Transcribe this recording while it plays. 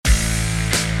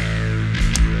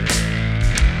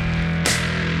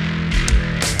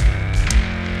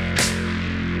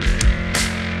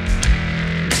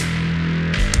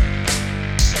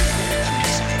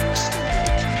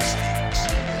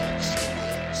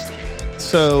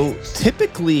So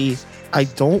typically, I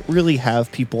don't really have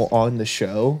people on the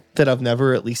show that I've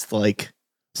never at least like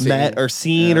met or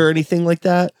seen or anything like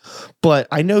that. But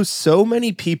I know so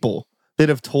many people that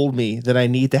have told me that I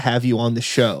need to have you on the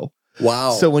show.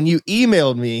 Wow. So when you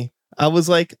emailed me, I was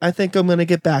like, I think I'm going to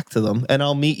get back to them and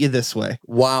I'll meet you this way.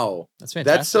 Wow. That's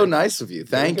fantastic. That's so nice of you.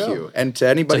 Thank you. And to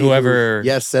anybody whoever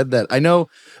who said that. I know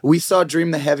we saw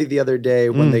Dream the Heavy the other day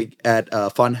when they at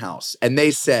Funhouse, and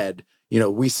they said,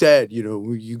 we said,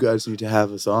 you guys need to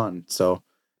have us on. So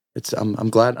I'm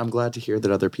glad to hear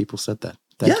that other people said that.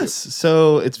 Thank you.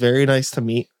 So it's very nice to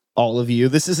meet all of you.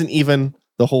 This isn't even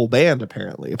the whole band,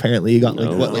 apparently. Apparently, you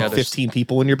got 15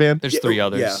 people in your band? There's three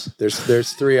others. Yeah,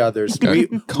 there's three others.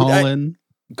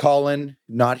 Colin,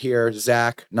 not here.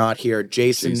 Zach, not here.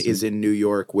 Jason is in New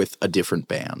York with a different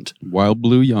band. Wild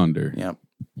Blue Yonder. Yep.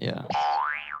 Yeah.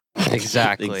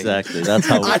 Exactly. That's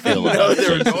how we feel. I know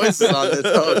there were noises on this.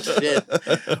 Oh, shit.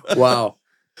 Wow.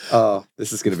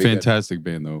 This is going to be fantastic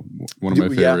band, though. One of my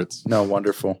favorites. No,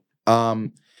 wonderful.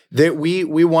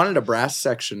 We wanted a brass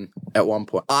section at one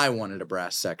point. I wanted a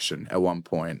brass section at one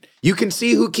point. You can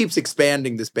see who keeps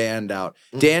expanding this band out.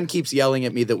 Dan keeps yelling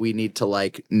at me that we need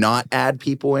to not add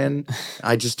people in.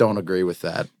 I just don't agree with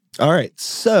that. All right.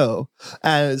 So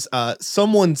as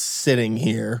someone sitting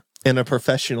here in a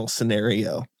professional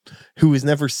scenario who has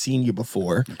never seen you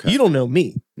before, you don't know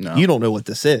me. No. You don't know what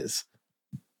this is.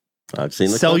 I've seen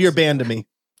Sell your band to me.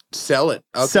 Sell it.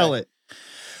 Okay. Sell it.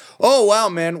 Oh wow,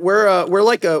 man, we're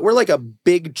like a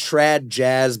big trad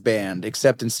jazz band,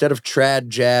 except instead of trad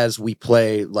jazz, we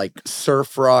play like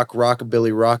surf rock,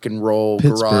 rockabilly, rock and roll,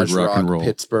 garage rock,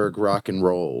 Pittsburgh rock and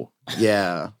roll.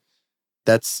 Yeah,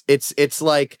 it's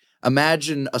like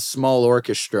imagine a small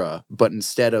orchestra, but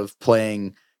instead of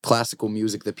playing classical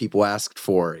music that people asked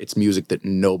for, it's music that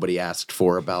nobody asked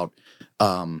for about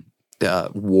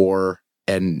war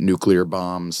and nuclear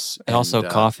bombs, and also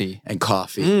coffee. And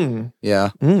coffee. Yeah.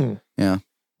 And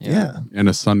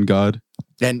a sun god.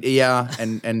 And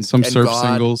and some and surf God.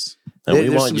 Singles. And we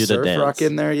want you to surf dance. rock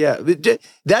in there. Yeah.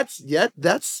 That's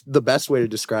the best way to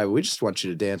describe it. We just want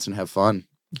you to dance and have fun.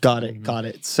 Got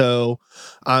it. So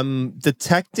I'm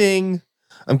detecting,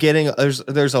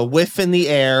 there's a whiff in the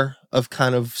air of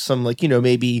kind of some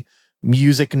maybe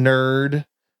music nerd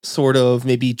sort of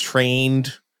maybe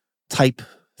trained type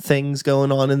things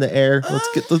going on in the air.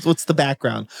 What's the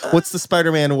background? What's the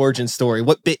Spider-Man origin story?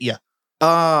 What bit you?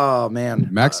 Oh man,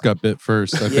 Max got bit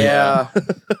first. I think.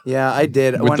 Yeah, I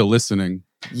did with the listening.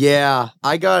 Yeah,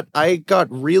 I got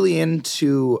really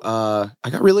into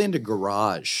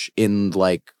garage in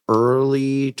like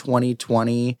early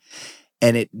 2020,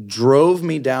 and it drove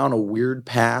me down a weird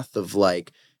path of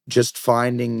like just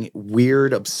finding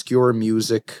weird obscure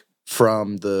music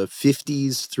from the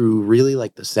 50s through really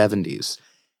like the 70s.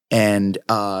 And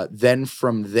then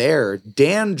from there,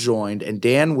 Dan joined, and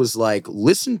Dan was like,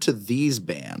 listen to these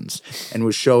bands, and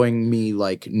was showing me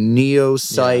like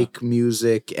neo-psych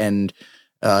music and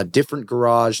different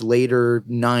garage, later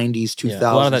 90s, 2000s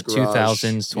a lot of that garage.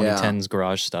 2000s, 2010s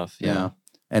garage stuff. Yeah.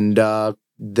 And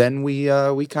then we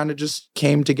kind of just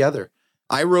came together.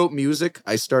 I wrote music.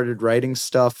 I started writing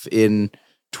stuff in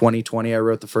 2020. I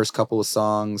wrote the first couple of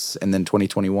songs, and then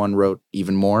 2021 wrote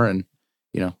even more, and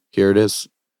here it is.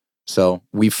 So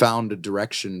we found a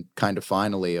direction kind of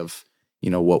finally of,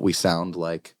 what we sound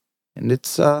like. And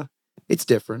it's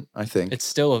different, I think. It's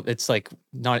still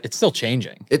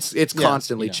changing. It's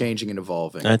constantly changing and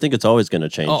evolving. And I think it's always going to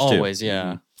change too. Always,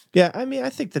 yeah. Yeah, I mean, I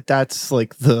think that's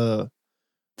like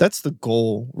that's the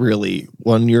goal really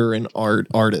when you're an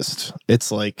artist.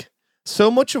 It's like so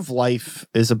much of life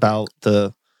is about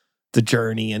the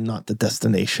journey and not the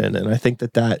destination. And I think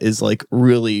that is like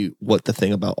really what the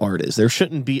thing about art is. There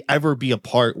shouldn't ever be a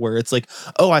part where it's like,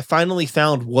 oh, I finally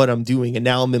found what I'm doing and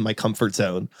now I'm in my comfort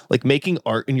zone. Like making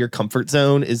art in your comfort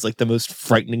zone is like the most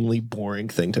frighteningly boring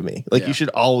thing to me. Like you should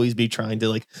always be trying to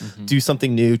like do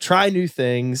something new, try new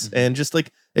things and just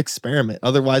like experiment.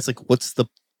 Otherwise, like what's the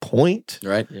point?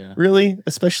 Right. Yeah. Really?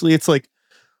 Especially it's like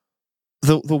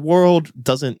the world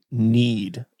doesn't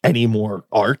need any more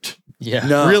art. Yeah.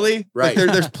 No. Really? Right.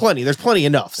 Like there's plenty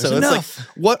enough. So There's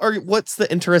it's like what's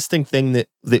the interesting thing that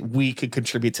we could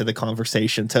contribute to the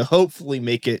conversation to hopefully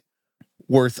make it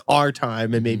worth our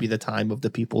time and maybe the time of the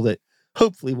people that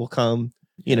hopefully will come,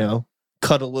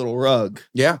 cut a little rug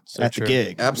Yeah. at the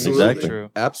gig. Absolutely. Exactly. True.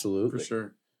 Absolutely. For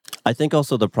sure. I think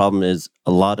also the problem is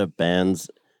a lot of bands,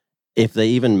 if they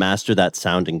even master that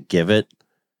sound and give it,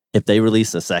 if they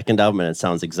release a second album and it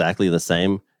sounds exactly the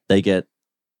same, they get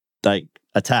like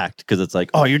attacked because it's like,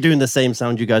 oh, you're doing the same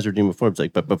sound you guys were doing before. It's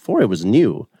like, but before it was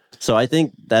new. So I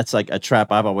think that's like a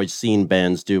trap I've always seen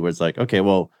bands do where it's like, okay,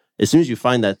 well, as soon as you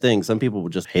find that thing, some people will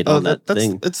just hate on that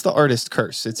thing. It's the artist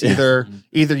curse. It's either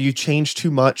you change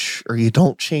too much or you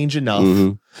don't change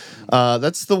enough.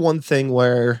 That's the one thing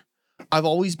where I've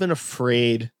always been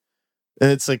afraid. And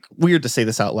it's like weird to say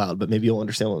this out loud, but maybe you'll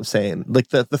understand what I'm saying. Like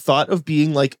the thought of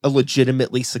being like a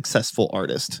legitimately successful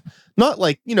artist, not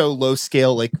like, low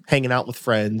scale, like hanging out with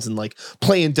friends and like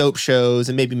playing dope shows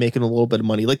and maybe making a little bit of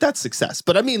money. Like that's success.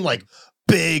 But I mean like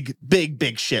big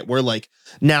shit where like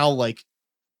now like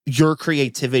your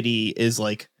creativity is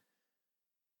like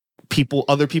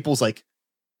other people's like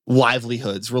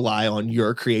livelihoods rely on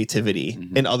your creativity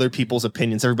and other people's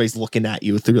opinions. Everybody's looking at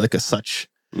you through like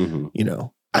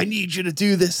I need you to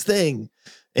do this thing.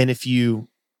 And if you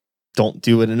don't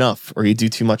do it enough or you do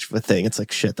too much of a thing, it's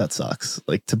like, shit, that sucks.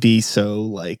 Like to be so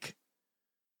like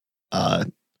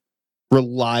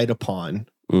relied upon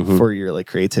for your like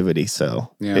creativity.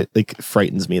 So it like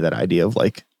frightens me, that idea of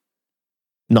like,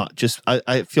 not just,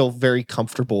 I feel very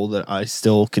comfortable that I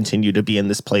still continue to be in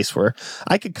this place where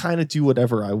I could kind of do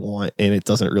whatever I want and it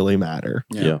doesn't really matter.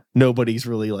 Yeah. Nobody's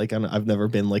really like, I've never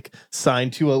been like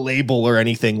signed to a label or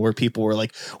anything where people were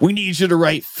like, we need you to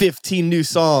write 15 new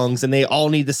songs and they all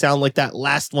need to sound like that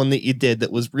last one that you did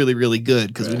that was really, really good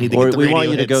because we need to get the radio we want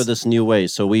you hits. to go this new way.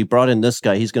 So we brought in this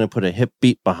guy. He's going to put a hip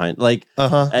beat behind, like,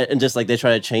 and just like they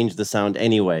try to change the sound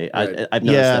anyway. Right. I've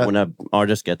noticed that when an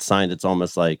artist gets signed, it's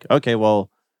almost like, okay, well,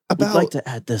 I'd like to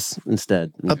add this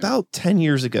instead. About 10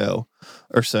 years ago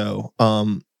or so,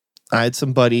 I had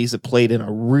some buddies that played in a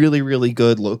really, really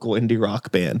good local indie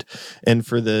rock band. And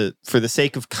for the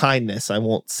sake of kindness, I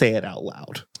won't say it out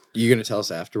loud. You gonna tell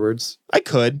us afterwards? I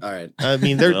could. All right. I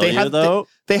mean, they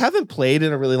haven't played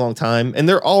in a really long time, and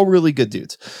they're all really good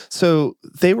dudes. So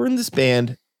they were in this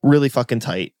band, really fucking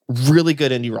tight, really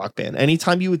good indie rock band.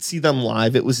 Anytime you would see them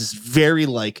live, it was this very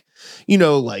like,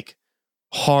 like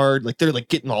hard, like they're like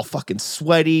getting all fucking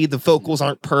sweaty, the vocals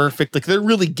aren't perfect, like they're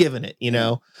really giving it.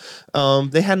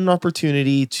 They had an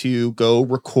opportunity to go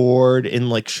record in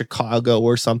like Chicago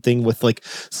or something with like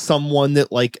someone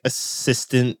that like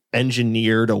assistant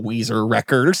engineered a Weezer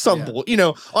record or something.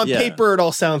 On paper it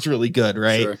all sounds really good,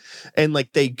 right? Sure. And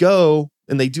like they go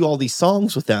and they do all these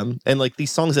songs with them, and like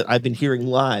these songs that I've been hearing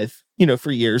live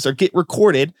for years or get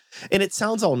recorded, and it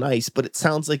sounds all nice, but it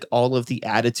sounds like all of the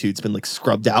attitude's been like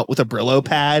scrubbed out with a Brillo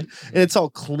pad, and it's all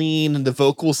clean, and the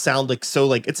vocals sound like so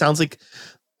like it sounds like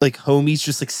homies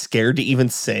just like scared to even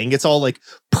sing. It's all like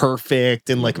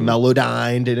perfect and like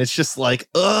melodined, and it's just like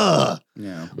we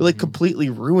like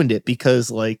completely ruined it because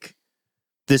like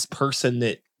this person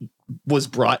that was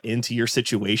brought into your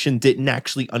situation didn't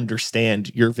actually understand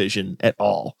your vision at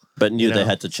all, but knew they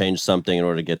had to change something in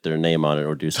order to get their name on it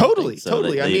or do something.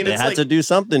 Totally. I mean, they had to do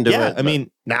something to it. Yeah, I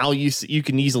mean, now you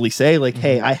can easily say like,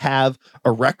 hey, I have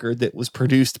a record that was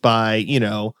produced by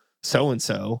so and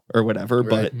so or whatever,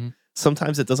 but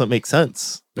sometimes it doesn't make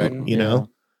sense. Right.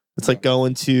 It's like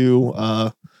going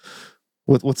to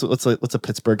what's a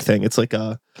Pittsburgh thing? It's like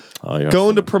going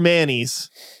to Permanis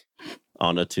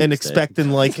on a Tuesday and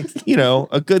expecting like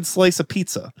a good slice of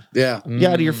pizza. Yeah, you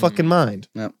out of your fucking mind.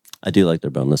 Yeah. I do like their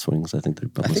boneless wings. I think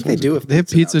they do. They have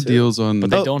pizza deals on,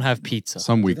 but they don't have pizza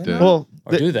some weekday. Well,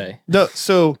 or do they? No.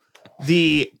 So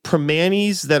the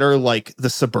Permanis that are like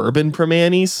the suburban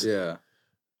Permanis,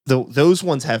 those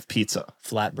ones have pizza.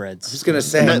 Flatbreads. I was gonna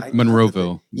say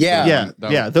Monroeville.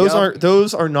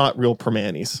 Those are not real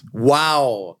Permanis.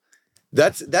 Wow.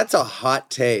 That's a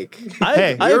hot take.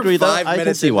 I agree though. I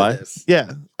can see why.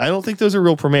 Yeah. I don't think those are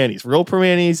real Permanis. Real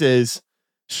Permanis is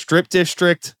Strip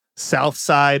District, South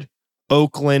Side,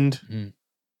 Oakland.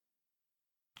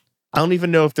 I don't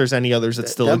even know if there's any others that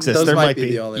still exist. Those there might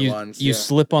be the only ones. You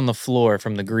slip on the floor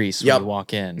from the grease when you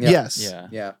walk in. Yes.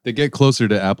 Yeah. They get closer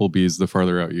to Applebee's the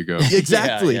farther out you go.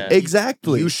 Exactly.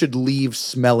 Exactly. You should leave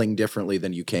smelling differently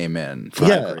than you came in.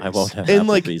 I won't have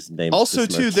Applebee's name. Also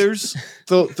too, there's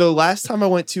the last time I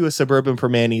went to a suburban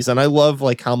Permanis, and I love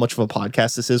like how much of a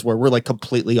podcast this is where we're like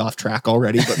completely off track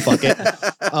already, but fuck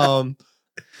it.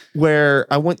 Where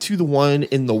I went to the one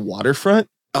in the waterfront.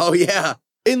 Oh yeah.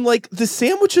 And like the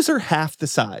sandwiches are half the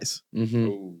size.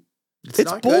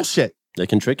 It's bullshit. They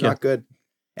can trick you. Not good.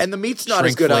 And the meat's not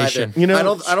as good either. I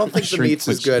don't think the meat's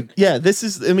as good. Yeah, this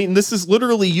is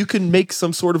literally, you can make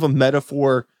some sort of a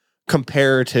metaphor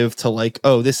comparative to like,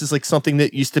 oh, this is like something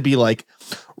that used to be like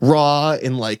raw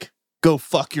and like go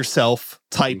fuck yourself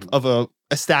type of a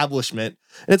establishment.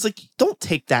 And it's like, don't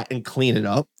take that and clean it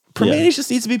up. Permanis just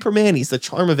needs to be Permanis. The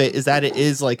charm of it is that it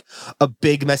is like a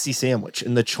big messy sandwich,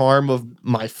 and the charm of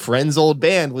my friend's old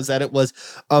band was that it was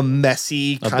a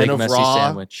messy kind of raw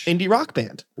sandwich indie rock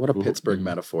band. What a Pittsburgh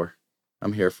metaphor.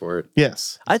 I'm here for it.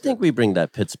 Yes. I think we bring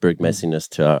that Pittsburgh messiness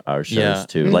to our shows Yeah.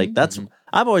 too. Mhm. Like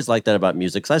I've always liked that about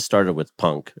music. 'Cause I started with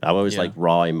punk. I always like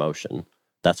raw emotion.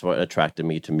 That's what attracted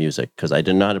me to music because I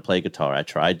didn't know how to play guitar. I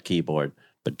tried keyboard,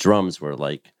 but drums were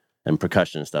like, and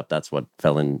percussion and stuff. That's what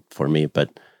fell in for me.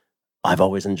 But I've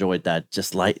always enjoyed that.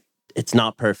 Just like it's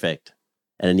not perfect,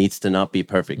 and it needs to not be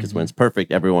perfect because when it's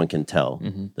perfect, everyone can tell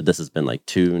that this has been like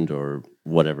tuned or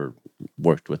whatever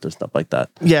worked with or stuff like that.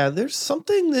 Yeah, there's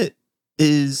something that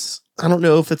is, I don't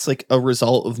know if it's like a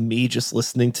result of me just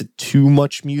listening to too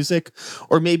much music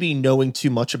or maybe knowing too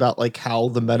much about like how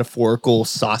the metaphorical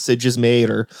sausage is made,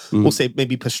 or we'll say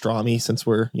maybe pastrami since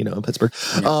we're, in Pittsburgh.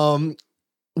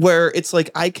 Where it's like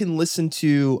I can listen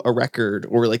to a record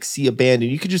or like see a band and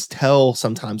you can just tell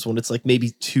sometimes when it's like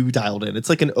maybe too dialed in. It's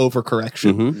like an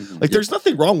overcorrection. Like there's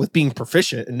nothing wrong with being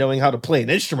proficient and knowing how to play an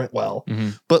instrument well,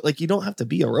 but like you don't have to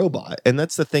be a robot. And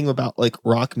that's the thing about like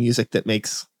rock music that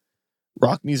makes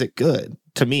rock music good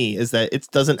to me, is that it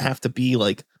doesn't have to be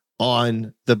like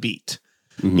on the beat.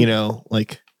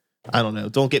 Like I don't know,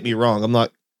 don't get me wrong,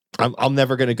 I'm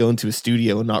never going to go into a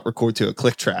studio and not record to a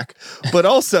click track. But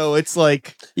also, it's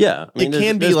like, yeah, I mean, it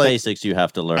can be there's like basics you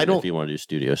have to learn if you want to do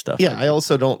studio stuff. Yeah, like I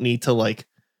also don't need to like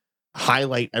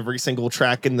highlight every single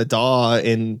track in the DAW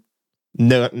and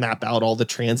map out all the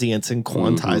transients and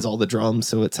quantize all the drums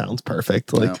so it sounds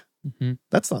perfect. Like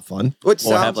that's not fun. Which Or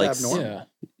sounds have, like, abnormal.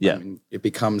 Yeah. I mean, it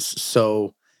becomes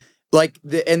so like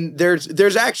and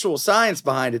there's actual science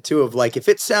behind it too, of like if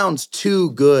it sounds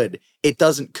too good, it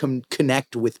doesn't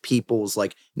connect with people's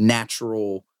like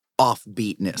natural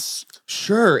offbeatness.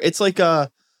 Sure, it's like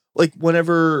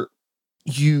whenever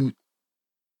you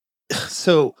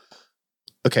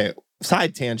okay,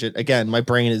 side tangent again. My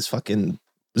brain is fucking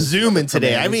zooming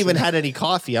today. I haven't even had any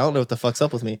coffee. I don't know what the fuck's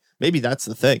up with me. Maybe that's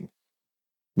the thing.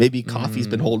 Maybe coffee's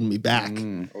been holding me back.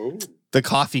 The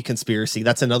coffee conspiracy.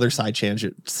 That's another side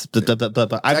tangent.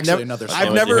 But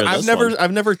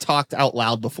I've never talked out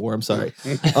loud before. I'm sorry.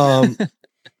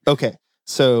 Okay.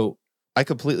 So I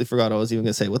completely forgot what I was even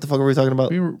gonna say. What the fuck were we talking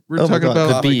about? We're talking about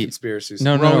the Coffee beat. conspiracies.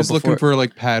 No, we're always looking for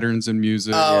like patterns in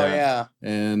music. Oh yeah.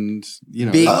 And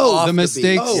Being off the the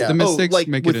mistakes, beat. the mistakes like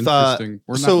make with, it interesting.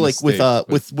 Or so not like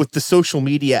mistakes, with the social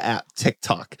media app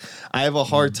TikTok, I have a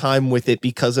hard time with it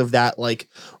because of that like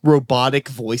robotic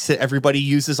voice that everybody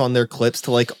uses on their clips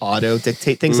to like auto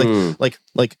dictate things.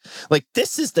 Like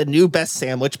this is the new best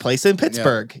sandwich place in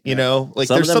Pittsburgh. You know, like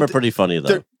some of them are pretty funny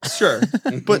though. Sure,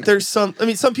 but there's some. I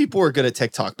mean, some people are good at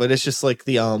TikTok, but it's just like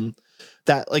the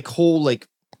that like whole like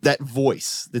that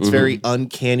voice that's very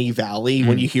uncanny valley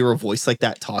when you hear a voice like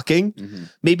that talking.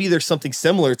 Maybe there's something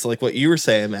similar to like what you were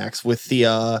saying, Max, with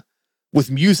the with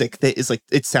music that is like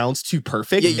it sounds too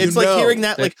perfect. Yeah, it's like hearing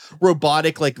that like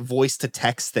robotic like voice to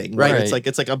text thing, right? Right.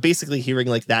 It's like I'm basically hearing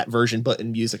like that version, but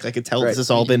in music. I could tell this has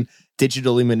all been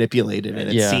digitally manipulated, and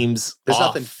it seems there's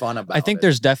off. nothing fun about it. I think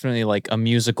there's definitely like a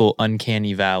musical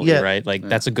uncanny valley, right? Like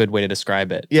that's a good way to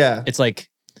describe it. Yeah. It's like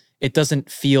it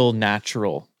doesn't feel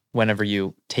natural whenever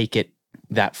you take it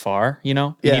that far, you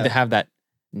know? You need to have that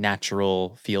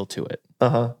natural feel to it.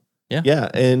 Uh-huh. Yeah. Yeah.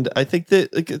 And I think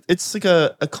that like it's like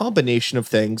a combination of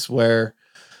things where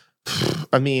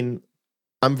I mean,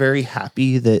 I'm very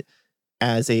happy that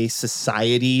as a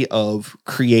society of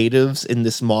creatives in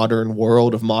this modern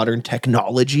world of modern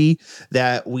technology,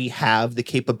 that we have the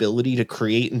capability to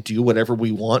create and do whatever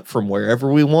we want from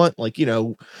wherever we want. Like, you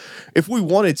know, if we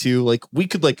wanted to, like we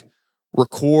could like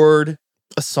record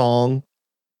a song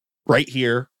right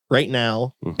here, right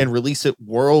now, and release it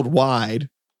worldwide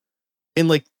in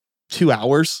like 2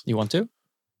 hours. You want to?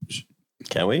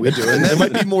 Can we? We're doing It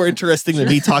might be more interesting than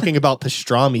me talking about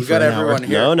pastrami We for got an everyone hour.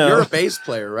 here. No. You're a bass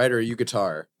player, right? Or are you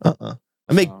guitar? I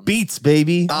make beats,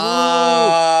 baby.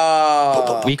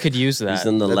 We could use that. He's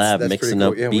in the lab that's mixing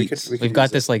pretty up cool. Yeah, beats. We've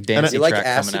got this like dancing You like track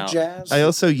acid coming out. jazz? I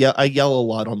also I yell a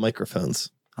lot on microphones.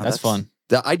 Oh, That's fun.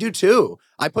 I do too.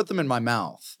 I put them in my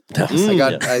mouth.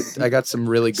 I got some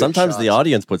really good Sometimes the shots.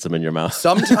 audience puts them in your mouth.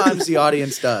 Sometimes the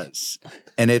audience does.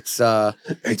 And it's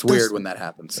weird when that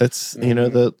happens. It's you know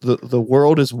the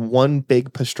world is one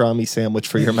big pastrami sandwich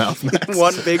for your mouth, Max.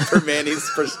 One big Permanis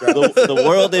pastrami. The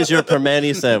world is your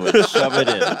permani sandwich. Shove it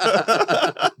in.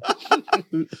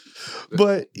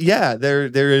 But yeah,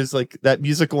 there is like that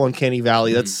musical uncanny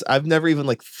valley. That's I've never even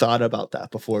like thought about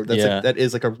that before. That's like, that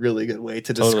is like a really good way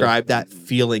to describe that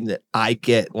feeling that I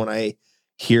get when I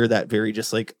hear that very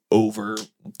just like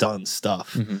overdone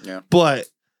stuff. Yeah. But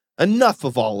enough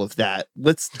of all of that.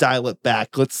 Let's dial it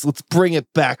back. Let's bring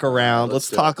it back around. Let's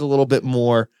talk a little bit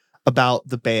more about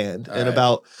the band All and right.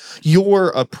 about your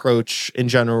approach in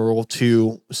general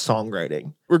to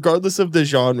songwriting. Regardless of the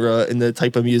genre and the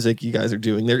type of music you guys are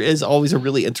doing, there is always a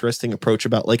really interesting approach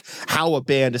about like how a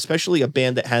band, especially a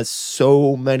band that has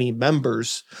so many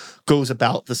members, goes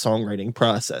about the songwriting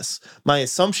process. My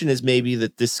assumption is maybe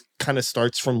that this kind of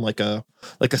starts from like a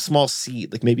small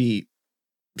seed, like maybe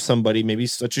somebody, maybe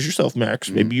such as yourself, Max,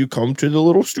 maybe you come to the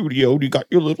little studio, you got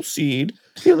your little seed,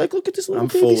 you're like, look at this little I'm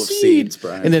baby full of seed. seeds,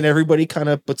 Brian. And then everybody kind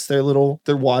of puts their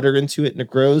water into it and it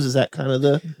grows. Is that kind of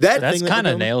the That's thing kind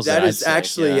we're of doing? nails that it. is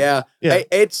actually, yeah. Yeah.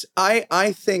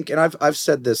 I think, and I've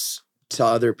said this to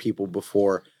other people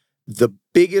before, the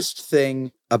biggest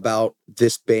thing about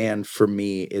this band for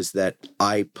me is that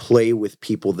I play with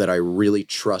people that I really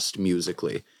trust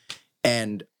musically.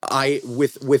 And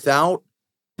without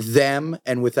them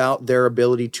and without their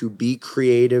ability to be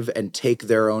creative and take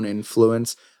their own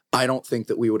influence, I don't think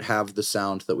that we would have the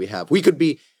sound that we have. We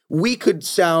could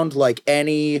sound like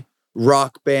any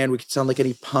rock band, we could sound like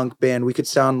any punk band, we could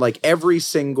sound like every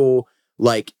single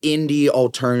like indie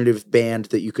alternative band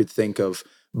that you could think of.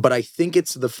 But I think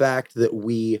it's the fact that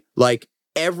we like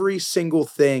every single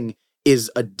thing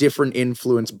is a different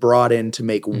influence brought in to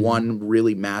make one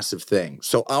really massive thing.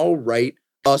 So I'll write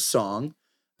a song.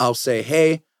 I'll say,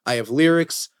 hey, I have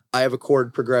lyrics, I have a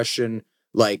chord progression,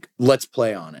 like, let's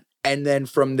play on it. And then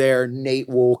from there, Nate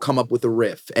will come up with a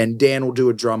riff, and Dan will do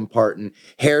a drum part, and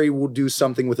Harry will do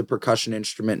something with a percussion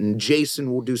instrument, and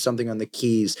Jason will do something on the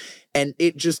keys. And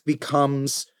it just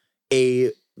becomes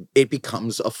a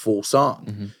full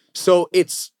song. So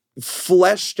it's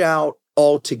fleshed out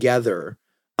all together.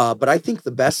 But I think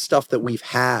the best stuff that we've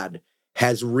had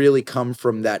has really come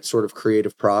from that sort of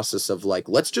creative process of like,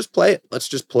 let's just play it. Let's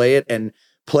just play it and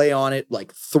play on it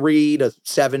like 3 to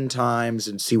 7 times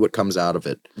and see what comes out of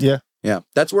it. Yeah. Yeah.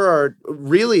 That's where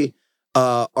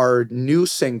our new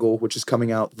single, which is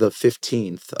coming out the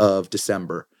 15th of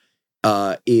December,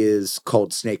 is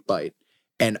called Snake Bite.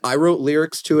 And I wrote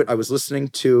lyrics to it. I was listening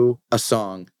to a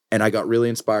song and I got really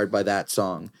inspired by that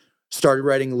song. Started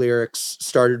writing lyrics,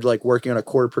 started like working on a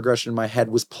chord progression in my head,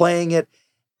 was playing it.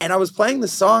 And I was playing the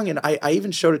song and I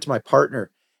even showed it to my partner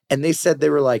and they said, they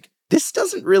were like, this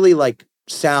doesn't really like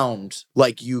sound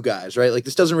like you guys, right? Like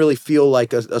this doesn't really feel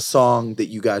like a song that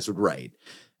you guys would write.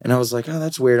 And I was like, oh,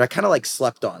 that's weird. I kind of like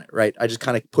slept on it, right? I just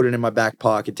kind of put it in my back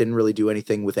pocket, didn't really do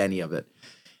anything with any of it.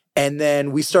 And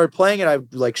then we started playing it. I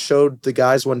like showed the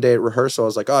guys one day at rehearsal. I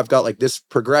was like, oh, I've got like this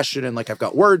progression and like I've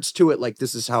got words to it. Like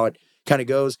this is how it kind of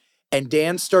goes. And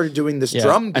Dan started doing this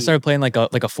drum beat. I started playing like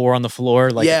a 4 on the floor,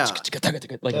 like like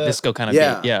a disco kind of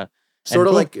beat. Yeah. Sort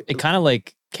of like it kind of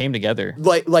like came together.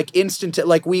 Like instant,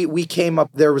 like we came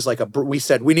up, there was like we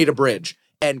said, we need a bridge.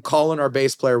 And Colin, our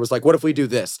bass player, was like, what if we do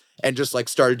this? And just like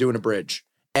started doing a bridge.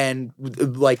 And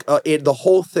like the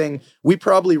whole thing, we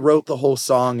probably wrote the whole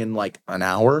song in like an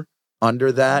hour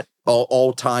under that,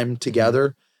 all time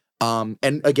together. And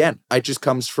again, it just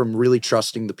comes from really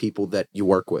trusting the people that you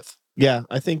work with. Yeah,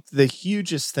 I think the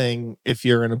hugest thing, if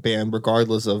you're in a band,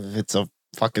 regardless of if it's a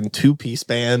fucking 2-piece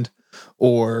band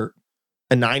or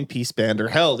a 9-piece band, or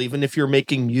hell, even if you're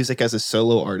making music as a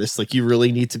solo artist, like you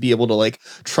really need to be able to like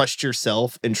trust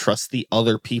yourself and trust the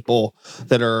other people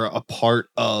that are a part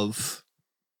of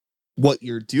what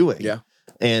you're doing. Yeah.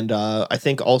 And I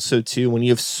think also too, when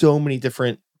you have so many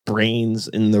different brains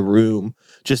in the room,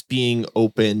 just being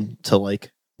open to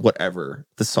like whatever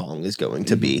the song is going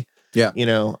to be. Yeah. You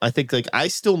know, I think like I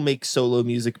still make solo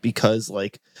music because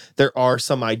like there are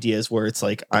some ideas where it's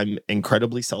like I'm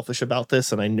incredibly selfish about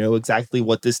this and I know exactly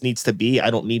what this needs to be. I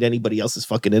don't need anybody else's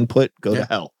fucking input. Go to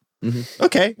hell.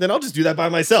 Okay, then I'll just do that by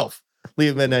myself.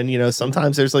 Leave. And then, you know,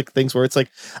 sometimes there's like things where it's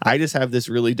like I just have this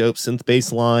really dope synth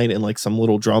bass line and like some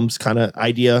little drums kind of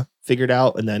idea figured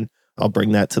out, and then I'll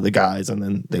bring that to the guys and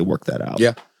then they work that out.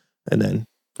 Yeah. And then,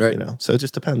 you know, so it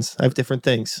just depends. I have different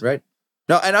things. Right.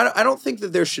 No, and I don't think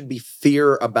that there should be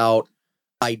fear about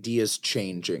ideas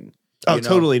changing. Oh,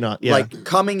 totally not. Yeah. Like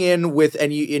coming in with,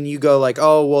 and you go like,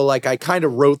 oh, well, like I kind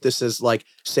of wrote this as like,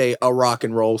 say, a rock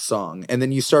and roll song. And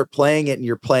then you start playing it and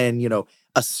you're playing, you know,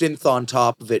 a synth on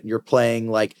top of it. And you're playing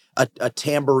like a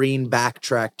tambourine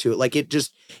backtrack to it. Like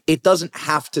it doesn't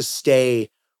have to stay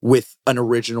with an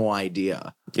original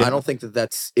idea. Yeah. I don't think that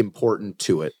that's important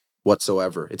to it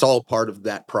whatsoever. It's all part of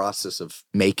that process of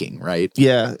making, right?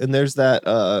 Yeah. And there's that,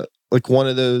 like one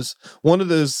of those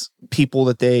people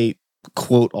that they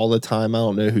quote all the time. I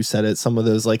don't know who said it. Some of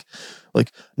those like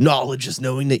knowledge is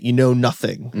knowing that you know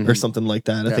nothing or something like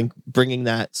that. I think bringing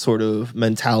that sort of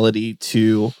mentality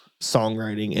to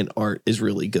songwriting and art is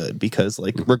really good, because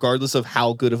like regardless of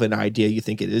how good of an idea you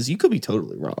think it is, you could be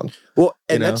totally wrong. Well,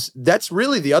 and that's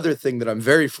really the other thing that I'm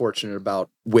very fortunate about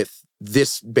with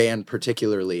this band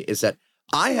particularly, is that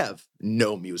I have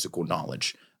no musical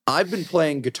knowledge. I've been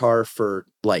playing guitar for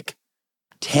like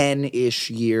 10-ish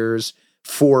years.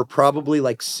 For probably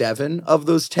like 7 of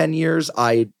those 10 years,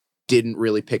 I didn't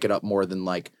really pick it up more than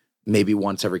like maybe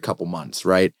once every couple months,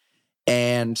 right?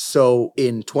 And so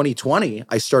in 2020,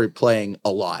 I started playing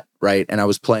a lot, right? And I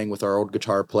was playing with our old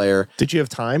guitar player. Did you have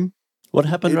time? What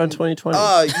happened around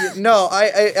 2020? No,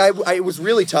 I it was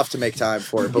really tough to make time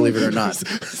for it, believe it or not.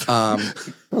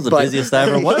 That was the busiest I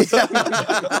ever was.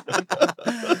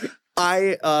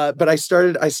 But I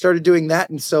started doing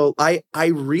that, and so I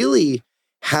really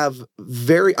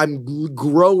I'm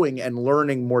growing and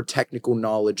learning more technical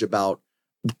knowledge about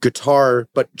guitar,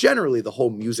 but generally the whole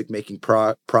music making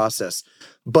process.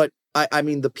 But I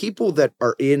mean, the people that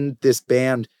are in this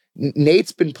band,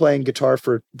 Nate's been playing guitar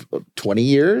for 20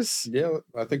 years. Yeah,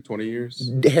 I think 20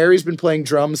 years. Harry's been playing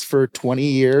drums for 20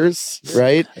 years,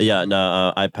 right? Yeah,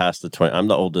 no, I passed the 20. I'm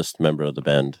the oldest member of the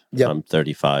band. Yep. I'm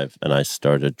 35, and I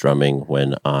started drumming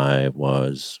when I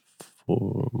was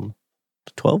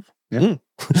 12. Yeah.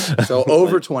 So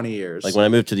over 20 years. Like when I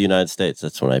moved to the United States,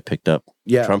 that's when I picked up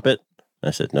trumpet.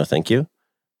 I said, no, thank you.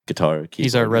 Guitar, keyboard,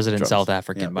 He's our resident drums. South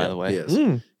African, by the way. He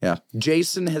is. Yeah.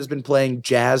 Jason has been playing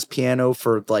jazz piano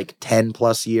for like 10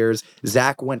 plus years.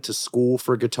 Zach went to school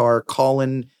for guitar.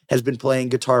 Colin has been playing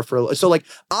guitar for so like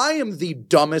I am the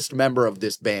dumbest member of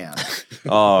this band.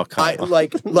 Oh, come on.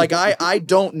 I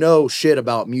don't know shit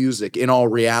about music in all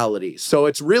reality. So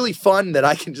it's really fun that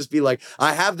I can just be like,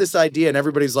 I have this idea, and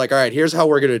everybody's like, all right, here's how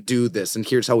we're gonna do this, and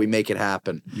here's how we make it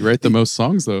happen. You write the most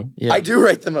songs though. Yeah. I do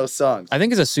write the most songs. I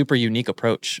think it's a super unique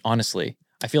approach, honestly.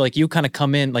 I feel like you kind of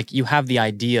come in, like you have the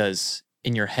ideas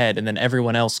in your head, and then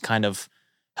everyone else kind of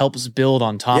helps build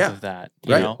on top of that.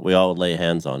 You know? We all lay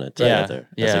hands on it together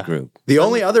as a group. The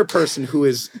only other person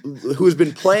who's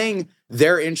been playing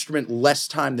their instrument less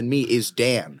time than me is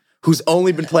Dan, who's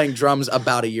only been playing drums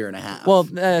about 1.5 years. Well,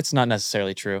 that's not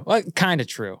necessarily true. Well, kind of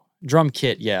true. Drum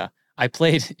kit, yeah. I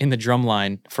played in the drum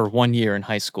line for 1 year in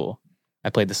high school. I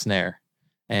played the snare.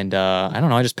 And I don't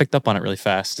know, I just picked up on it really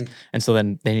fast. And so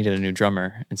then they needed a new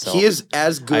drummer. And so he is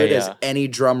as good as any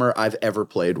drummer I've ever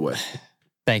played with.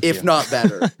 Thank you. If not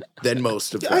better than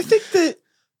most of them. I think that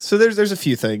so there's a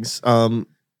few things in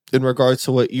regards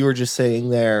to what you were just saying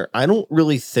there. I don't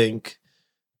really think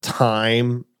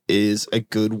time is a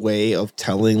good way of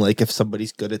telling like if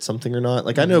somebody's good at something or not.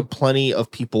 Like I know plenty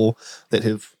of people that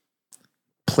have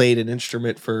played an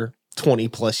instrument for 20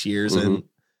 plus years and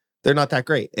they're not that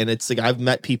great. And it's like I've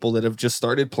met people that have just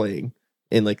started playing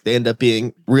and like they end up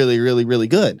being really, really, really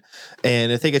good.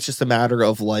 And I think it's just a matter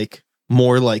of like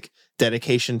more like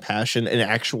dedication, passion, and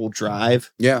actual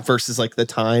drive versus like the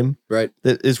time that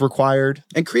is required.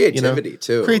 And creativity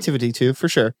too. Creativity too, for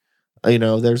sure. You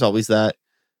know, there's always that.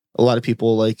 A lot of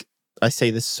people like I say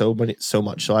this so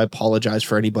much, so I apologize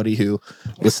for anybody who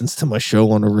listens to my show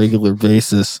on a regular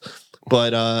basis.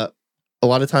 But a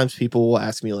lot of times people will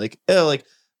ask me like, oh, like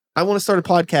I want to start a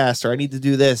podcast or I need to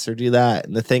do this or do that.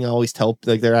 And the thing I always tell,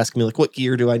 like they're asking me like, what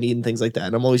gear do I need and things like that.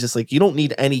 And I'm always just like, you don't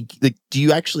need any, like, do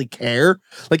you actually care?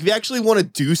 Like if you actually want to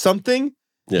do something,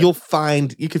 you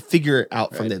can figure it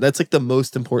out from there. That's like the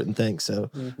most important thing. So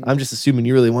I'm just assuming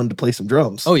you really wanted to play some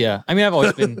drums. Oh yeah. I mean, I've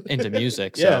always been into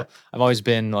music. So I've always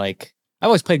been like, I've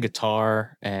always played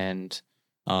guitar and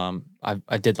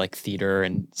I did like theater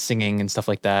and singing and stuff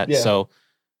like that. So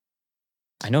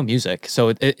I know music.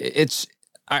 So it's,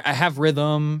 I have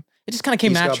rhythm. It just kind of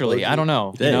came naturally. I don't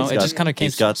know. You know, it just kind of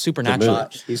came super naturally.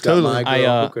 He's got my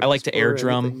girl I like to air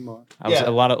drum. I was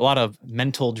a lot of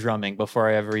mental drumming before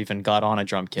I ever even got on a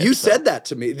drum kit. You said that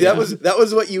to me. That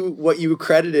was what you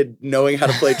credited knowing how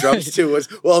to play drums to was,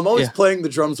 well, I'm always playing the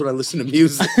drums when I listen to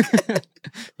music.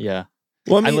 Yeah.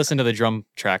 Well, I mean, I listen to the drum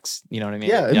tracks. You know what I mean?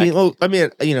 Yeah. I mean,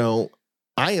 you know,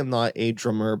 I am not a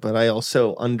drummer, but I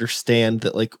also understand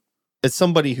that like as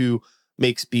somebody who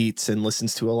makes beats and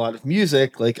listens to a lot of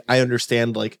music, like I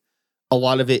understand like a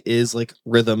lot of it is like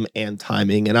rhythm and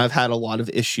timing. And I've had a lot of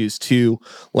issues too.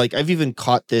 Like I've even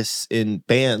caught this in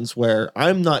bands where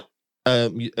I'm not a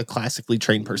classically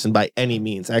trained person by any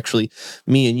means. Actually,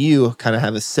 me and you kind of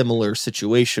have a similar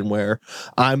situation where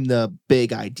I'm the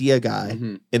big idea guy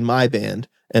in my band.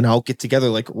 And I'll get together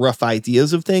like rough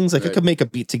ideas of things. Like I could make a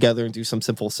beat together and do some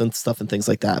simple synth stuff and things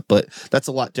like that. But that's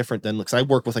a lot different than because I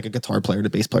work with like a guitar player, and a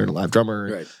bass player, and a live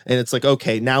drummer. And it's like,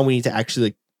 okay, now we need to actually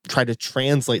like try to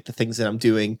translate the things that I'm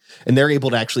doing, and they're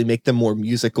able to actually make them more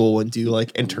musical and do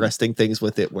like interesting things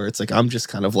with it, where it's like I'm just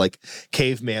kind of like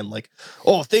caveman, like,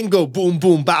 oh, thing go boom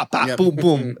boom bop bop boom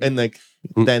boom, and like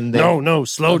then they, No,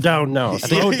 slow down now.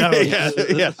 Slow down.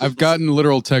 yeah. I've gotten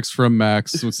literal text from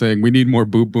Max saying we need more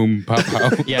boom boom pow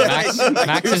pow. Yeah,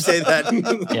 Max is say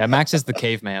that. yeah, Max is the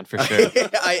caveman for sure.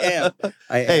 I am.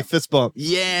 Hey, fist bump.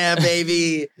 Yeah,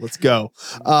 baby. Let's go.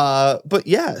 But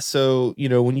yeah, so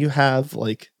when you have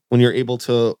when you're able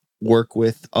to work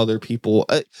with other people,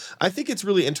 I think it's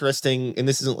really interesting, and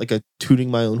this isn't like a tooting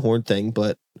my own horn thing,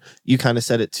 but you kind of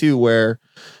said it too, where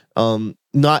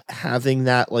not having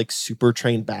that like super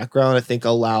trained background, I think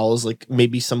allows like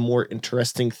maybe some more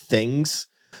interesting things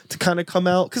to kind of come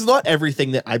out, because not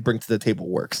everything that I bring to the table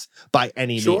works by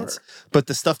any means, but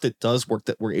the stuff that does work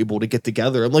that we're able to get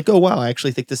together, I'm like, oh wow, I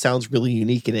actually think this sounds really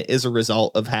unique, and it is a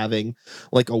result of having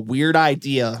like a weird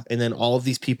idea and then all of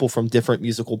these people from different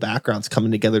musical backgrounds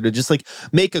coming together to just like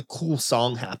make a cool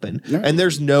song happen. And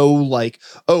there's no like,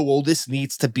 oh well, this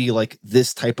needs to be like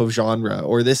this type of genre,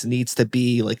 or this needs to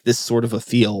be like this sort of a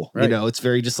feel. It's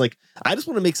very just like, I just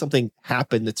want to make something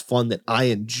happen that's fun, that I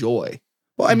enjoy.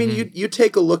 Well, I mean, you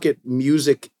take a look at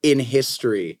music in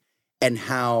history and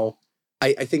how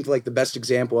I think like the best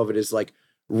example of it is like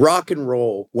rock and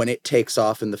roll, when it takes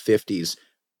off in the 50s,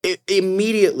 it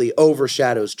immediately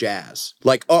overshadows jazz.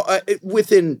 Like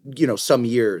within, some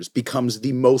years becomes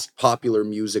the most popular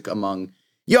music among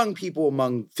young people,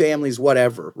 among families,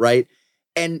 whatever, right?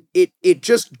 And it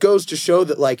just goes to show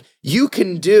that like you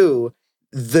can do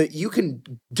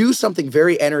something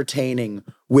very entertaining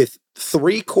with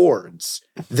 3 chords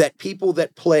that people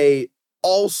that play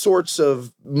all sorts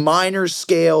of minor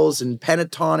scales and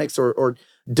pentatonics or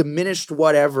diminished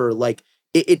whatever, like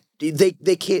they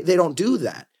don't do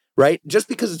that, right? Just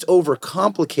because it's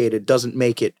overcomplicated doesn't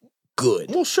make it good.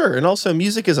 Well, sure. And also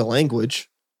music is a language,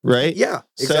 right? Yeah,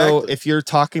 exactly. So if you're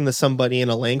talking to somebody in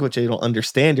a language they don't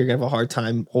understand, you're gonna have a hard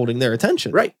time holding their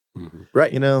attention. Right.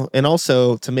 Right. And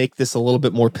also to make this a little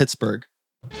bit more Pittsburgh,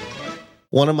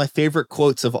 one of my favorite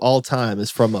quotes of all time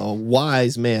is from a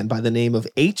wise man by the name of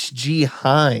H.G.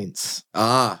 Hines.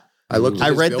 I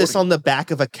read this on the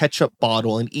back of a ketchup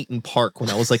bottle in Eaton Park when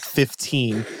I was like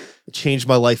 15. It changed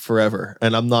my life forever.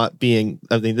 And I'm not being,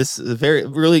 this is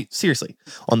really seriously.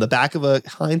 On the back of a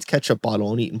Heinz ketchup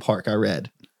bottle in Eaton Park, I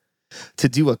read, "To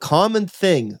do a common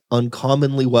thing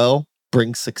uncommonly well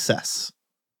brings success."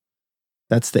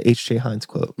 That's the H.J. Hines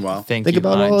quote. Wow. Think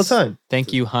about it all the time.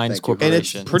 Thank you, Heinz Thank you.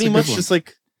 Corporation. And it's pretty much just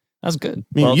like, that's good. I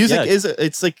mean, music is,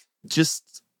 it's like,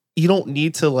 just, you don't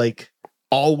need to like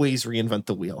always reinvent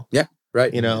the wheel. Yeah.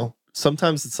 Right.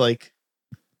 Sometimes it's like,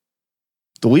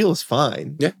 the wheel is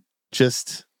fine. Yeah.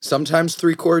 Just. Sometimes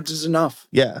 3 chords is enough.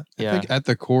 Yeah. I think at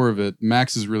the core of it,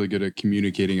 Max is really good at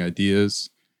communicating ideas.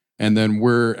 And then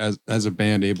we're, as a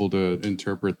band, able to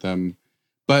interpret them.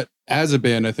 But as a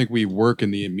band, I think we work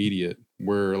in the immediate.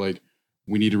 We're like,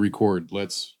 we need to record.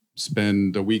 Let's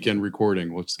spend a weekend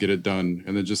recording. Let's get it done.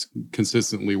 And then just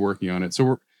consistently working on it.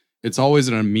 So it's always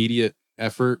an immediate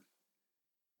effort.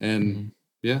 And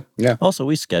yeah. Also,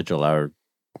 we schedule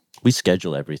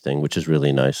everything, which is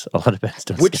really nice. A lot of bands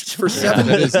don't. Which schedule. for 7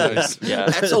 that is nice. Yeah.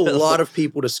 That's a lot of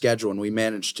people to schedule, and we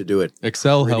managed to do it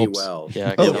Excel pretty helps. well.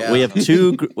 Yeah. We have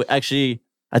 2. Actually,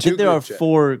 I think there are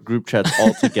 4 group chats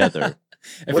altogether.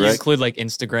 If you include like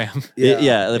Instagram.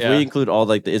 If we include all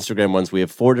like the Instagram ones, we have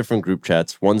 4 different group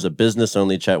chats. One's a business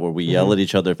only chat where we yell at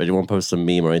each other if anyone posts a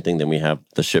meme or anything. Then we have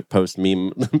the shit post meme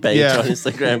page on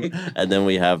Instagram, and then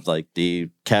we have like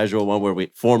the casual one where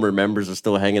former members are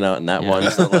still hanging out in that one.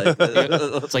 So like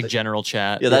it's like general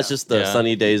chat. Yeah, that's just the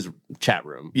Sunny Days chat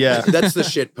room. Yeah. That's the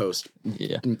shit post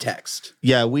Yeah. in text.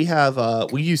 Yeah. We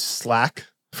have, we use Slack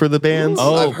for the bands.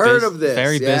 Ooh. I've heard of this.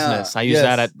 Very business. I use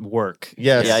that at work.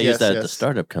 Yes. Yeah, I use that at the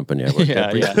startup company I work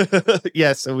at.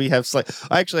 Yeah, so we have Slack.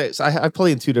 Actually, I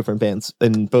play in 2 different bands,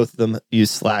 and both of them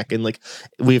use Slack. And like,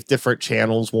 we have different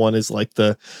channels. One is like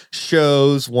the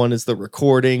shows, one is the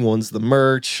recording, one's the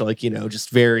merch. Like, just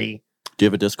very. Do you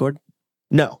have a Discord?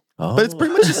 No. Oh. But it's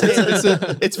pretty much the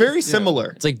same. It's very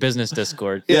similar. It's like business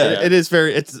Discord. Yeah, it is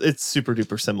very. It's super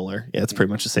duper similar. Yeah, it's pretty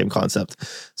much the same concept.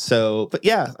 So, but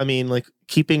yeah, I mean, like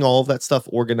keeping all of that stuff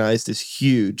organized is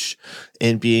huge,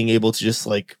 and being able to just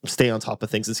like stay on top of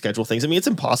things and schedule things. I mean, it's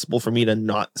impossible for me to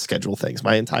not schedule things.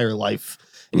 My entire life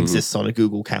exists on a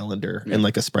Google Calendar and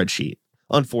like a spreadsheet.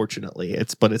 Unfortunately,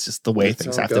 it's just the way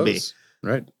things have to be.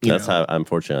 Right. That's how,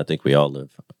 unfortunately, I think we all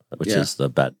live, which is the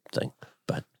bad thing.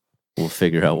 But We'll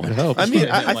figure out what. I mean,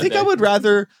 I think I would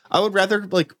rather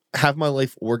like have my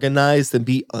life organized than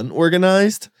be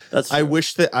unorganized. That's I true.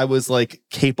 wish that I was like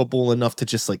capable enough to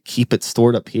just like keep it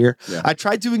stored up here. Yeah. I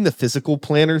tried doing the physical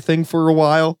planner thing for a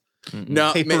while.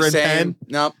 No, Paper and pen.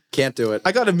 Nope, can't do it.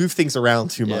 I got to move things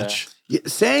around too Yeah. much. Yeah,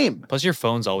 same. Plus, your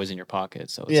phone's always in your pocket,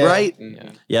 so it's Yeah. Right?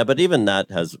 Yeah. Yeah, but even that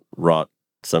has wrought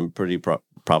some pretty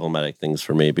problematic things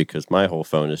for me because my whole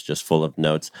phone is just full of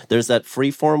notes. There's that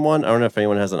freeform one. I don't know if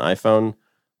anyone has an iPhone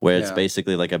where it's Yeah.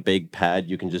 basically like a big pad.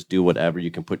 You can just do whatever.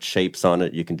 You can put shapes on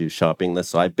it. You can do shopping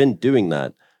lists. So I've been doing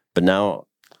that, but now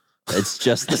it's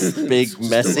just this big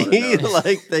messy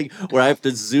like thing where I have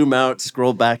to zoom out,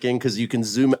 scroll back in because you can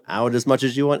zoom out as much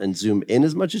as you want and zoom in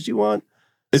as much as you want.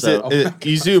 Is So- it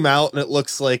you zoom out and it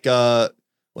looks like the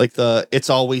It's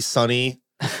Always Sunny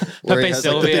where it Pepe has, like, the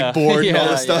Sylvia. big board and all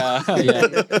this Yeah,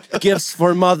 stuff. yeah. Gifts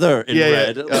for mother in Yeah, yeah.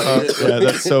 red. Yeah,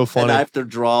 that's so funny. And I have to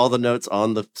draw all the notes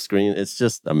on the screen. It's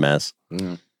just a mess.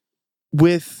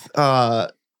 With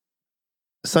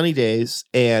Sunny Days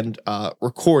and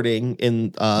recording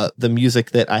in the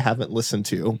music that I haven't listened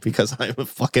to because I'm a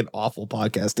fucking awful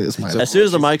podcast is my As soon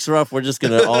as the mics are off, we're just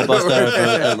gonna all bust out our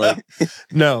throat and like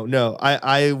No,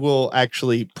 I will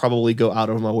actually probably go out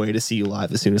of my way to see you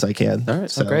live as soon as I can. All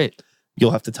right, so great.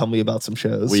 You'll have to tell me about some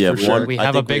shows. We have for sure. one- We I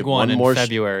have a think we big have one one in more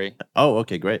February. oh,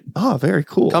 okay, great. Oh, very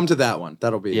cool. Come to that one.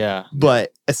 That'll be Yeah.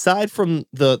 But aside from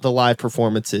the live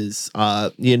performances,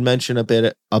 you had mentioned a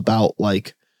bit about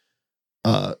like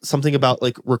something about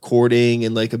like recording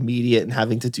and like immediate and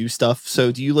having to do stuff.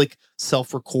 So do you like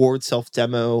self-record,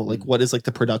 self-demo? Like what is like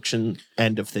the production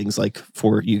end of things like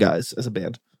for you guys as a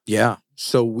band? Yeah.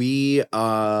 So we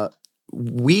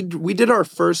did our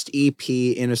first EP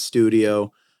in a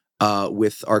studio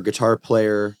with our guitar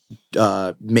player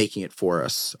making it for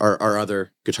us. Our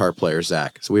other guitar player,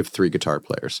 Zach. So we have 3 guitar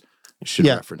players. I should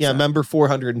reference that. member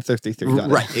 453. Got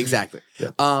it. Right, exactly.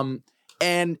 Yeah.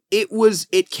 And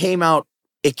it came out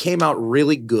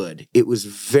really good. It was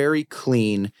very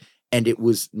clean and it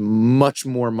was much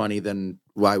more money than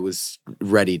I was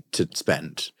ready to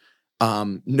spend.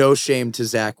 No shame to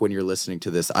Zach when you're listening to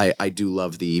this. I do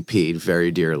love the EP very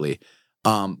dearly.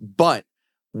 But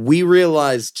we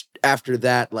realized after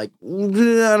that, like,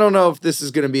 I don't know if this is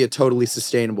going to be a totally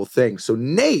sustainable thing. So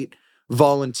Nate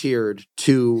volunteered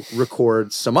to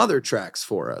record some other tracks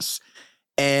for us.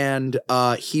 And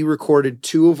he recorded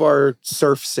 2 of our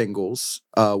surf singles,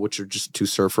 which are just 2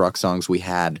 surf rock songs we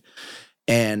had.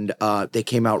 And they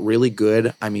came out really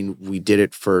good. I mean, we did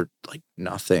it for like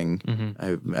nothing.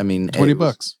 Mm-hmm. I mean,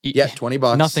 $20. Yeah,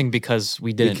 $20. Nothing because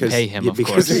we didn't pay him, of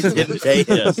because course. we didn't pay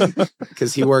him. Yes.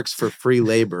 Because he works for free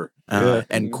labor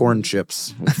and corn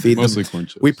chips. We feed Mostly them. corn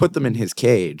chips. We put them in his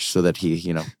cage so that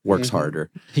he, works harder.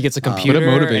 He gets a But it computer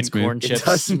motivates and me. corn It chips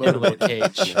does in a little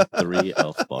motivate. cage. 3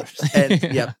 elf bars. And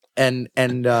yeah, and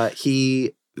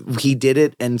he did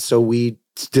it, and so we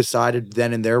decided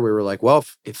then and there we were like, well,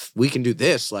 if we can do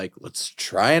this, like, let's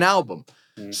try an album.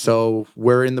 So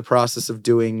we're in the process of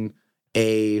doing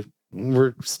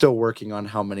we're still working on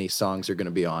how many songs are going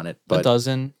to be on it, but A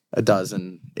dozen. a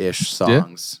dozen-ish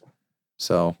songs.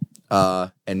 So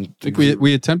and I think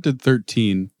we attempted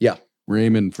 13. Yeah. We're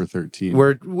aiming for 13.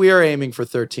 we are aiming for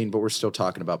 13, but we're still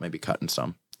talking about maybe cutting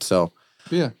some. So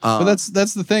Yeah, but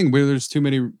that's the thing. Where there's too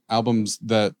many albums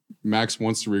that Max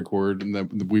wants to record and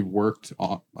that we've worked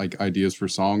on like ideas for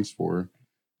songs for.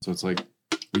 So it's like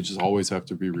we just always have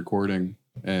to be recording.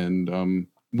 And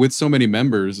with so many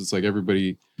members, it's like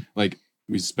everybody like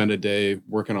we spend a day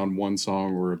working on one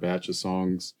song or a batch of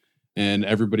songs, and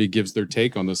everybody gives their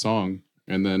take on the song,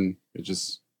 and then it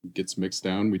just gets mixed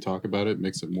down. We talk about it,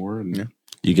 mix it more, and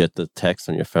You get the text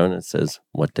on your phone that says,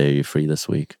 "What day are you free this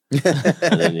week?"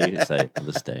 And then you say,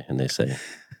 "This day," and they say,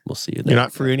 "We'll see you there." You're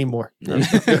not free anymore. No, you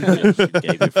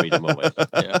gave your freedom away.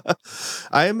 Yeah.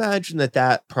 I imagine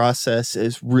that process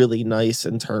is really nice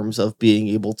in terms of being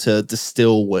able to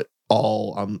distill what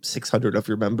all 600 of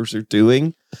your members are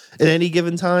doing at any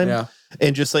given time. yeah.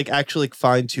 And just like actually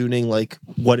fine tuning like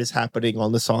what is happening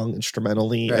on the song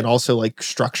instrumentally Right. and also like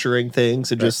structuring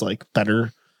things and Right. just like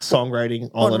better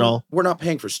songwriting all in all. We're not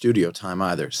paying for studio time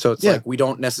either. So it's Yeah. like we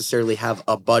don't necessarily have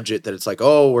a budget that it's like,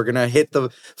 oh, we're going to hit the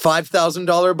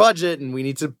 $5,000 budget and we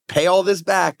need to pay all this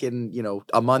back in,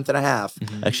 a month and a half.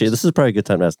 Actually, this is probably a good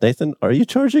time to ask Nathan, are you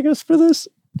charging us for this?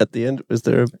 At the end, is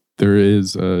there there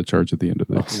is a charge at the end of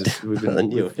this. We've I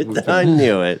knew it. I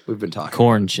knew it. We've been talking.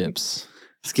 Corn chips.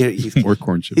 He's More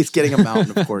corn chips. he's getting a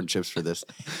mountain of corn chips for this.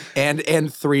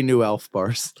 And 3 new elf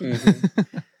bars.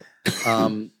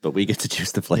 But we get to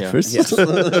choose the flavors.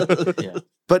 Yeah.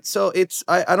 But so it's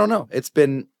I don't know. It's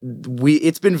been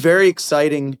very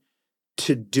exciting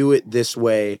to do it this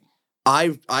way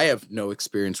I have no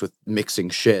experience with mixing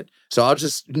shit. So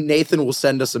Nathan will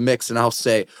send us a mix and I'll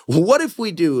say, what if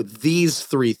we do these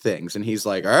 3 things? And he's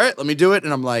like, all right, let me do it.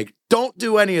 And I'm like, don't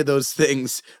do any of those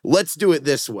things. Let's do it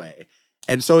this way.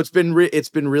 And so it's been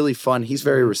really fun. He's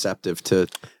very receptive to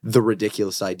the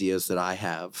ridiculous ideas that I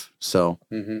have. So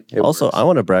also, works. I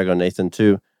want to brag on Nathan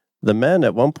too. The man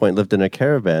at one point lived in a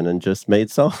caravan and just made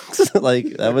songs.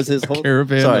 Like that was his whole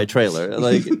caravan. Sorry, trailer.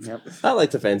 Like I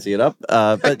like to fancy it up.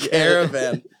 But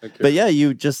caravan. But yeah, you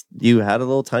had a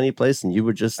little tiny place and you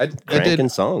were just cranking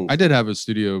songs. I did have a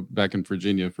studio back in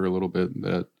Virginia for a little bit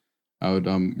that I would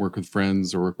work with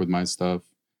friends or work with my stuff.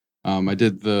 I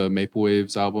did the Maple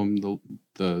Waves album,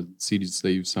 the CDs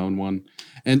that you've sown one,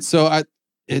 and so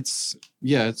it's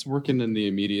working in the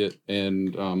immediate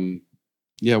and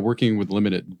working with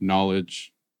limited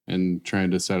knowledge and trying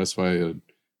to satisfy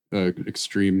a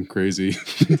extreme crazy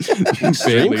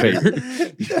band leader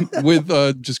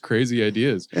with just crazy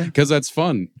ideas because that's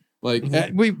fun. Like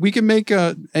we can make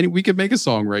a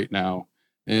song right now,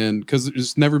 and because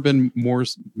there's never been more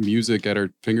music at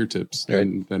our fingertips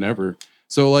than ever.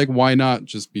 So like, why not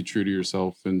just be true to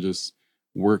yourself and just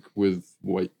work with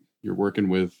what you're working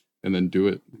with and then do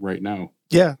it right now?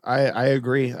 Yeah, I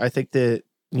agree. I think that,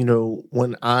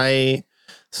 when I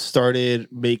started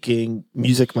making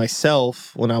music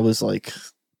myself, when I was like,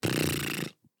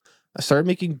 I started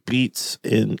making beats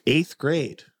in 8th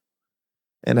grade.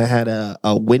 And I had a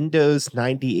Windows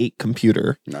 98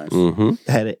 computer. Nice. Mm-hmm. It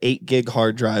had an 8 gig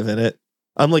hard drive in it.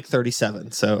 I'm like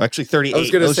 37, so actually 38. I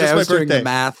was going to say, I was doing the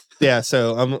math. Yeah,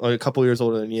 so I'm a couple years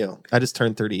older than you. I just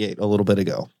turned 38 a little bit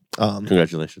ago.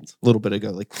 Congratulations. A little bit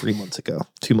ago, like 3 months ago,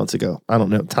 2 months ago. I don't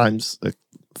know. Time's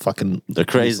fucking. They're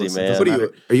crazy, man. What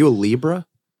are you a Libra?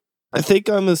 I think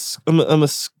I'm a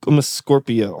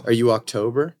Scorpio. Are you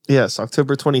October? Yes,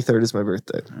 October 23rd is my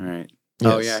birthday. All right.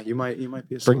 Yes. Oh yeah, you might be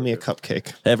a Scorpio. Bring me a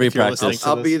cupcake. Every If you're practice. listening to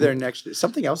I'll this. be there next.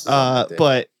 Something else. Is on that day.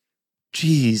 But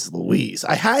geez Louise,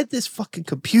 I had this fucking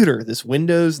computer, this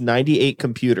Windows 98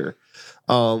 computer.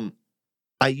 I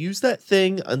used that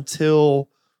thing until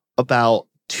about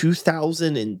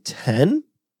 2010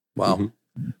 wow. Mhm.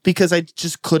 because I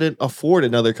just couldn't afford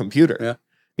another computer.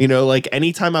 Yeah. Like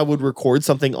anytime I would record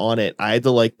something on it, I had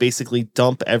to like basically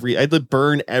I had to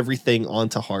burn everything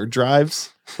onto hard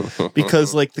drives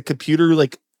because like the computer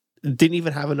like didn't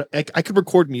even have I could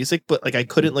record music, but like I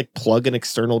couldn't like plug an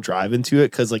external drive into it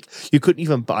because like you couldn't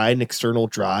even buy an external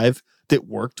drive that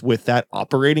worked with that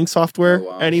operating software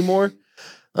anymore.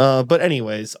 But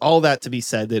anyways, all that to be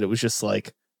said, that it was just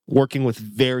like working with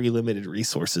very limited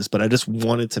resources, but I just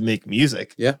wanted to make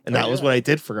music. Yeah. And that was what I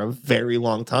did for a very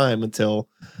long time until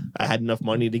I had enough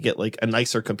money to get like a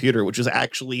nicer computer, which was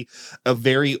actually a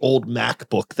very old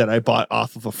MacBook that I bought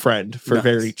off of a friend for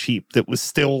very cheap. That was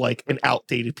still like an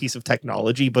outdated piece of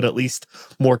technology, but at least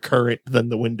more current than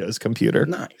the Windows computer.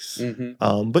 Nice.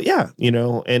 Mm-hmm. But yeah,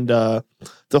 and the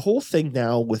whole thing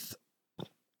now with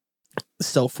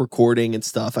self-recording and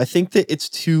stuff, I think that it's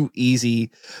too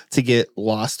easy to get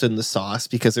lost in the sauce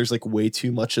because there's like way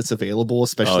too much that's available,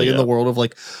 especially in the world of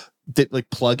like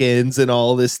plugins and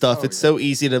all this stuff. It's so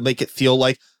easy to make it feel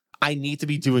like I need to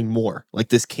be doing more, like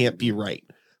this can't be right.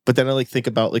 But then I like think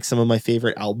about like some of my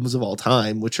favorite albums of all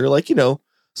time, which are like,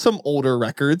 some older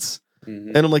records.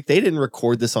 And I'm like, they didn't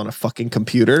record this on a fucking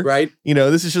computer. Right.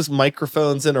 This is just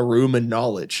microphones in a room and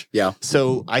knowledge. Yeah.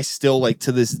 So I still like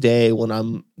to this day when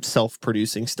I'm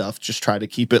self-producing stuff, just try to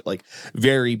keep it like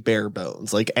very bare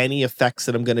bones. Like any effects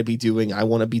that I'm going to be doing, I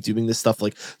want to be doing this stuff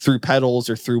like through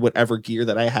pedals or through whatever gear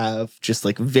that I have, just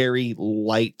like very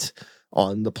light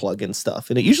on the plug-in stuff.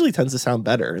 And it usually tends to sound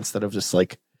better instead of just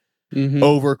like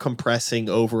over compressing,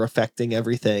 over affecting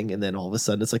everything, and then all of a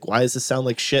sudden it's like, why does this sound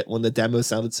like shit when the demo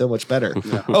sounded so much better?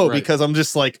 Because I'm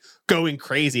just like going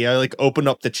crazy. I like open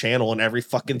up the channel and every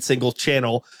fucking single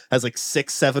channel has like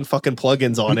 6-7 fucking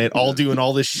plugins on it, all doing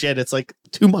all this shit. It's like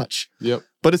too much. Yep.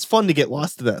 But it's fun to get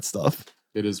lost in that stuff.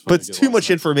 It is fun, but it's too much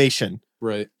information.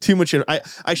 Right. Too much.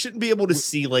 I shouldn't be able to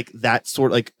see like that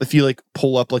sort, like if you like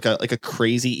pull up like a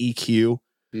crazy EQ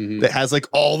that has like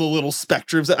all the little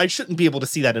spectrums, I shouldn't be able to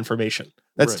see that information.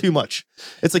 That's too much.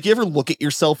 It's like, you ever look at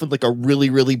yourself in like a really,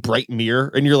 really bright mirror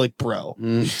and you're like, bro,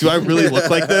 do I really look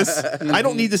like this? I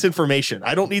don't need this information.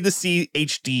 I don't need to see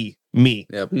HD me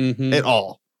at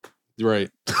all. Right.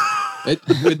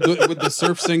 With the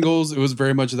Surf singles, it was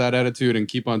very much that attitude and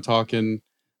keep on talking.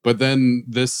 But then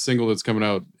this single that's coming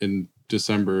out in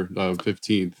December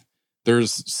 15th,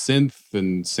 there's synth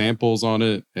and samples on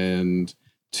it and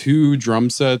 2 drum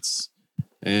sets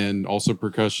and also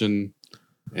percussion.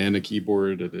 and a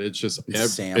keyboard. It's just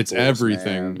it's Samples,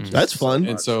 everything. man. That's fun.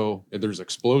 And so there's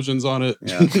explosions on it.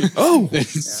 Yeah. Oh,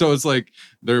 So it's like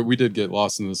we did get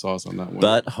lost in the sauce on that one.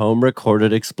 But home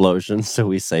recorded explosions, so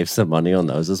we save some money on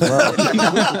those as well.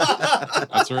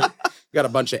 That's right. Got a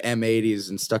bunch of M80s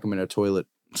and stuck them in a toilet.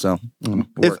 So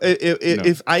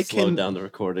if I Slow can down the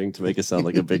recording to make it sound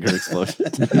like a bigger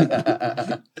explosion.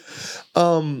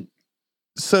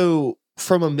 So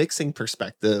from a mixing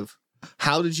perspective,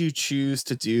 how did you choose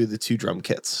to do the 2 drum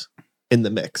kits in the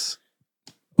mix?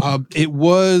 It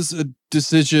was a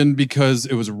decision because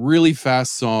it was a really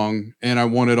fast song and I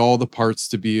wanted all the parts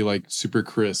to be like super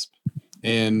crisp,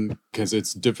 and because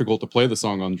it's difficult to play the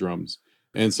song on drums.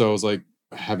 And so I was like,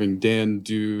 having Dan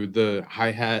do the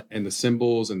hi-hat and the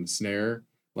cymbals and the snare,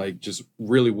 like just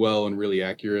really well and really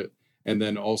accurate. And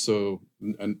then also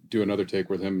do another take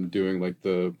with him doing like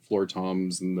the floor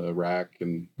toms and the rack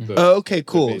and the, Okay,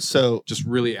 cool. bass. So Just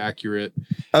really accurate.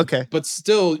 okay, But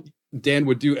still, Dan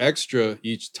would do extra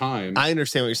each time. I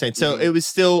understand what you're saying. So it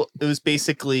was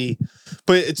basically,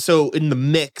 but it's so in the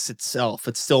mix itself,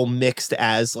 it's still mixed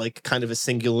as like kind of a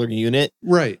singular unit.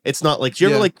 Right. It's not like, you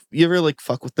ever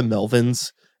fuck with the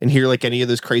Melvins and hear like any of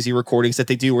those crazy recordings that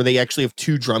they do where they actually have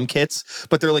 2 drum kits,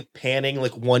 but they're like panning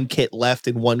like 1 kit left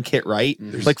and 1 kit right,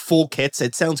 like full kits.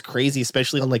 It sounds crazy,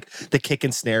 especially on like the kick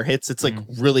and snare hits. It's like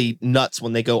really nuts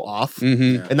when they go off,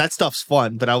 Mm-hmm. and that stuff's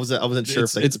fun. But I wasn't sure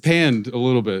if It's panned a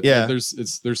little bit. Yeah.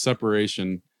 There's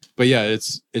separation, but yeah,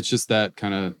 it's just that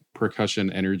kind of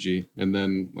percussion energy, and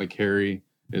then like Harry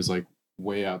is like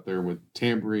way out there with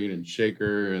tambourine and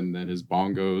shaker, and then his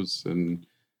bongos, and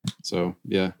so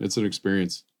yeah, it's an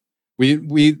experience.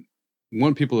 We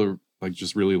want people to like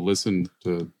just really listen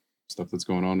to stuff that's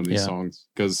going on in these songs,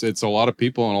 because it's a lot of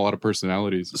people and a lot of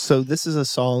personalities. So this is a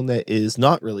song that is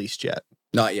not released yet.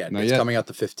 Not yet. Not It's yet. coming out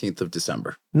the 15th of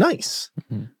December. Nice.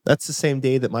 Mhm. That's the same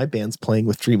day that my band's playing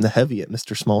with Dream the Heavy at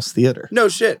Mr. Small's Theater. No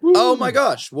shit. Oh my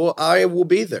gosh. Well, I will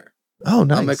be there. Oh,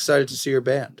 nice. I'm excited to see your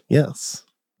band. Yes,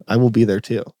 I will be there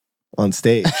too, on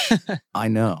stage, I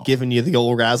know. giving you the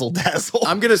old razzle dazzle.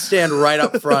 I'm going to stand right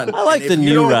up front. I like And the if you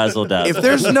new don't- razzle dazzle. If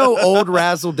there's no old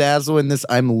razzle dazzle in this,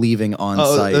 I'm leaving on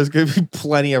site. There's going to be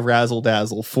plenty of razzle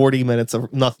dazzle. 40 minutes of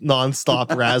non-stop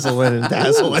razzling and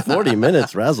dazzling. 40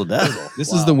 minutes razzle dazzle.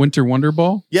 This is the Winter Wonder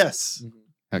Ball. Yes.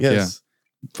 Heck Yes.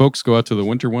 Folks, go out to the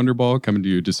Winter Wonder Ball, coming to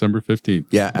you December 15th.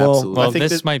 Yeah, Well, absolutely. Well, I think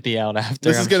this that- might be out after.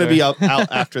 This is going to be out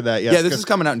after that. Yes, yeah, this is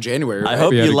coming out in January. I right?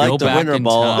 hope We had you to like go the back winter in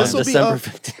ball time. on This'll be December up.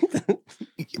 15th.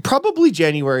 probably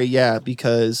January. Yeah,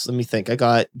 because let me think. I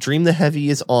got Dream the Heavy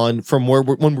is on from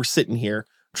when we're sitting here.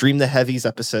 Dream the Heavy's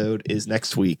episode is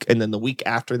next week, and then the week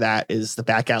after that is the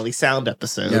Back Alley Sound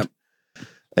episode, Yep.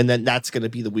 and then that's going to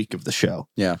be the week of the show.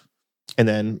 Yeah. And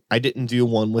then I didn't do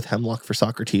one with Hemlock for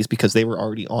Socrates because they were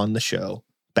already on the show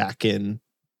back in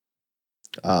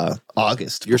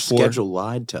August. Your before- schedule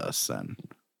lied to us then.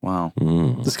 Wow.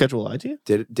 Mm. The schedule lied to you?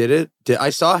 Did it?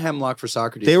 I saw Hemlock for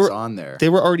Socrates They were- was on there. They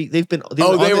were already. They They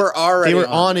on were already. They were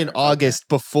on in there. August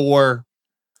before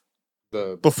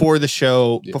the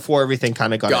show, Yeah. before everything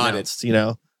kind of got Got it. announced. You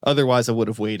know, otherwise I would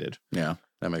have waited. Yeah,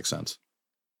 that makes sense.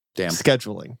 Damn.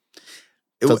 Scheduling.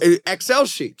 Excel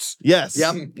sheets. Yes.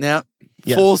 Yep. Yep.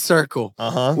 Yes. Full circle.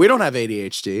 Uh-huh. We don't have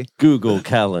ADHD. Google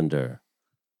Calendar.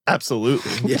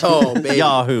 Absolutely. Yo, baby.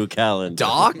 Yahoo Calendar.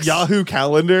 Docs? Yahoo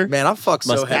Calendar. Man, I'm fucked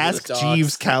so Must heavy Ask with docs.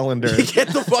 Jeeves Calendar. Get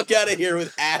the fuck out of here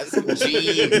with Ask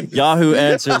Jeeves. Yahoo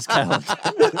Answers Calendar.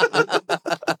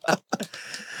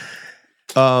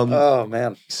 Oh,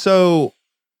 man. So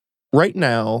right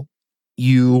now,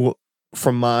 you,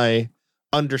 from my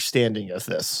understanding of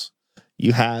this,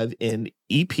 you have an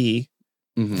EP,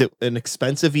 Mhm. an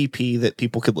expensive EP that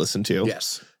people could listen to,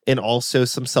 Yes. and also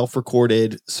some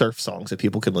self-recorded surf songs that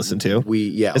people can listen to.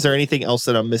 Yeah. Is there anything else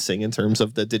that I'm missing in terms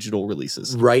of the digital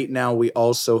releases? Right now, we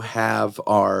also have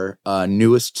our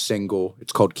newest single.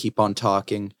 It's called Keep On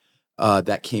Talking.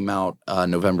 That came out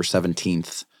November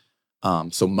 17th.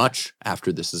 So much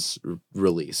after this is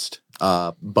released.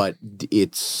 But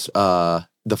it's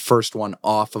the first one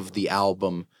off of the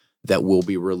album that will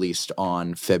be released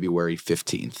on February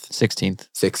 15th, 16th.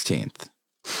 16th.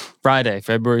 Friday,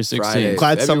 February 16th. Friday.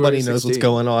 Glad February somebody knows what's 16th.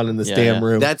 going on in this Yeah, damn yeah.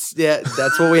 room. That's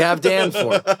what we have Dan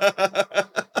for.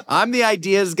 I'm the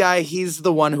ideas guy. He's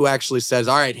the one who actually says,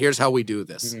 all right, here's how we do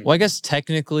this. Well, I guess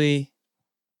technically,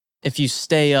 if you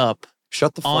stay up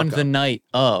Shut the fuck on up. the night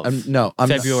of I'm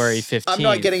February not, 15th, I'm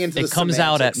not getting into it the comes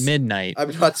out at semantics. midnight.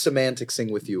 I'm not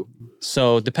semanticsing with you.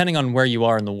 So depending on where you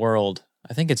are in the world,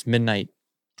 I think it's midnight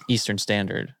Eastern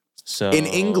Standard. So In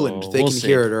England, they we'll can see.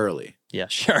 hear it early. Yeah,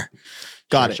 sure.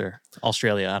 Got Sure, it. Sure.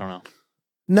 Australia, I don't know.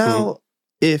 Now,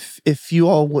 if you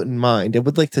all wouldn't mind, I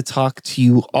would like to talk to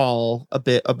you all a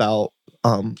bit about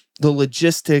the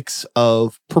logistics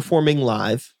of performing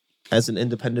live as an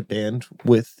independent band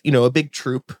with, a big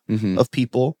troupe of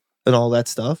people and all that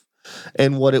stuff,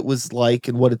 and what it was like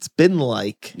and what it's been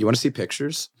like. You want to see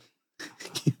pictures?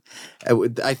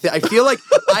 I feel like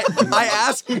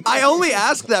I only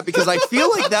ask that because I feel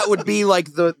like that would be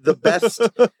like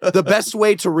the best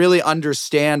way to really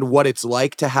understand what it's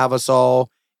like to have us all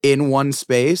in one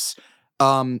space.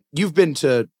 You've been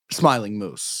to Smiling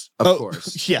Moose, of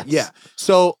course. Yes. Yeah.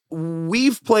 So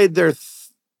we've played there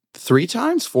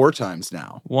 4 times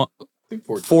now. One, I think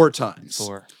 4 times.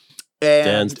 4. And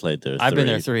Dan's played there. I've been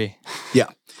there 3. Yeah.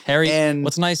 Harry. And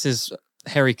what's nice is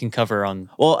Harry can cover on.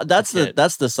 Well, that's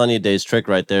the Sunny Days trick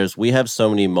right there. Is we have so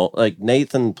many like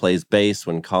Nathan plays bass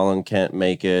when Colin can't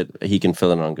make it. He can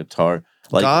fill in on guitar.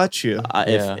 Like, Got you.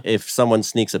 If someone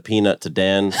sneaks a peanut to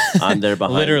Dan, I'm there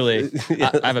behind. Literally,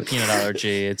 I have a peanut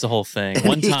allergy. It's a whole thing.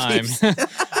 One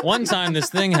time this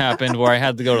thing happened where I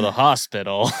had to go to the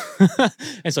hospital,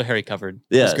 and so Harry covered.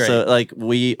 Yeah, so like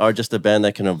we are just a band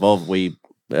that can evolve. We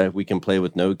can play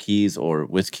with no keys or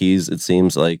with keys. It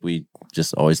seems like we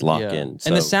just always lock in. So.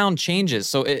 And the sound changes.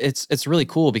 So it's really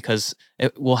cool because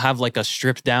we'll have like a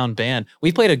stripped down band.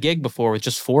 We played a gig before with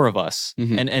just 4 of us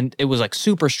and it was like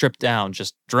super stripped down,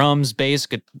 just drums, bass,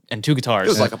 and 2 guitars. it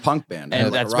was like a punk band.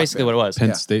 And like that's a rock basically band. what it was.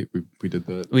 Penn State, we did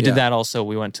that. We did that also.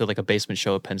 We went to like a basement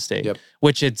show at Penn State,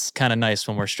 which it's kind of nice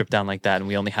when we're stripped down like that and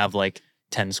we only have like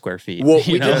 10 square feet. Well,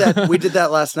 we did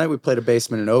that last night. We played a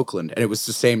basement in Oakland, and it was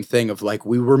the same thing of like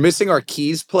we were missing our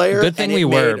keys player. Good thing we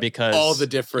were, because all the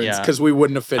difference because we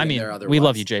wouldn't have fit in there otherwise. We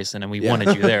love you, Jason, and we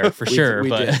wanted you there for sure. We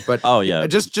did, but oh yeah,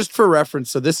 just for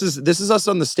reference. So this is us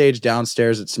on the stage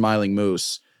downstairs at Smiling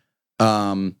Moose.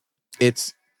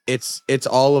 It's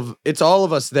all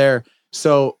of us there.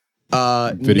 So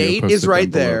Nate is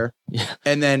right there,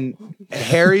 and then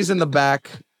Harry's in the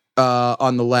back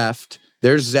on the left.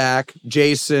 There's Zach,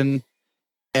 Jason,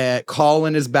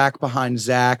 Colin is back behind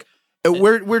Zach.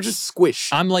 We're just squished.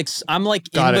 I'm like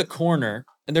in the corner,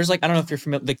 and there's like, I don't know if you're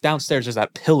familiar. Like downstairs, there's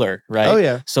that pillar, right? Oh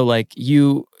yeah. So like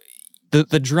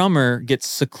the drummer gets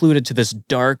secluded to this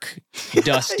dark,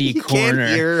 dusty corner.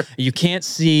 Can't hear. You can't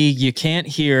see, you can't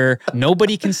hear.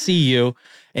 Nobody can see you,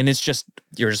 and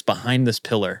you're just behind this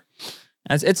pillar.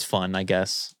 It's fun, I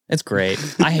guess. It's great.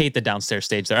 I hate the downstairs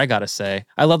stage there, I gotta say.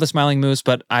 I love the Smiling Moose,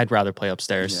 but I'd rather play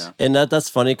upstairs. Yeah. And that's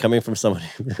funny coming from somebody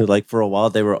who, like, for a while,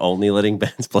 they were only letting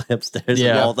bands play upstairs. Yeah.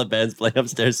 And all the bands playing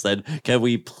upstairs said, can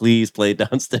we please play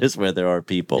downstairs where there are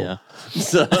people? Yeah.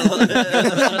 So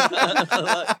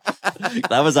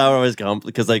that was how I was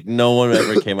because, like, no one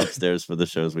ever came upstairs for the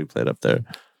shows we played up there.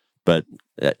 But,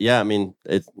 yeah, I mean,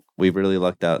 we really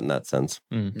lucked out in that sense.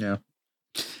 Mm. Yeah.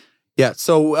 Yeah,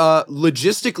 so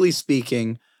logistically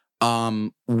speaking,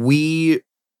 we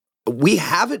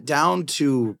have it down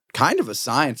to kind of a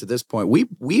science at this point.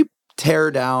 We tear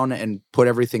down and put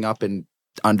everything up in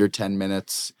under 10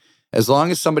 minutes. As long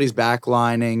as somebody's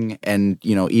backlining and,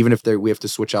 even if we have to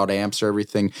switch out amps or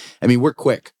everything, I mean, we're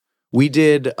quick. We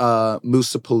did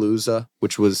Moosapalooza,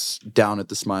 which was down at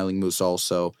the Smiling Moose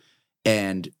also,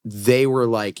 and they were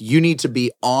like, you need to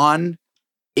be on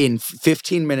in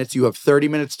 15 minutes, you have 30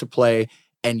 minutes to play,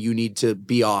 and you need to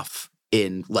be off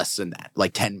in less than that,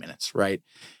 like 10 minutes, right?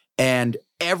 And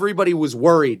everybody was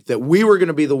worried that we were going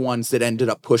to be the ones that ended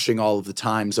up pushing all of the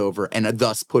times over and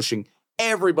thus pushing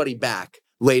everybody back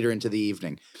later into the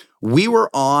evening. We were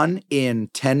on in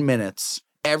 10 minutes.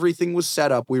 Everything was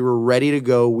set up. We were ready to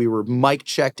go. We were mic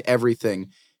checked,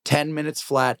 everything. 10 minutes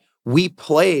flat. We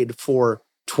played for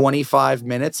 25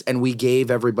 minutes and we gave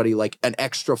everybody like an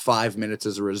extra 5 minutes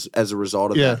as a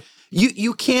result of that.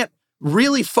 You can't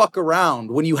really fuck around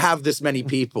when you have this many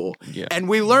people. Yeah. And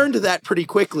we learned that pretty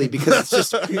quickly because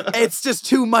it's just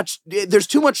too much. There's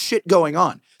too much shit going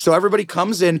on. So everybody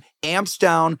comes in, amps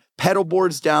down, pedal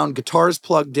boards down, guitars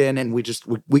plugged in, and we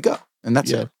go. And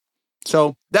that's it.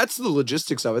 So that's the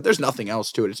logistics of it. There's nothing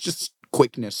else to it. It's just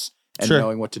quickness and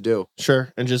knowing what to do.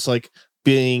 Sure. And just like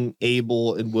being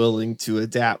able and willing to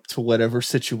adapt to whatever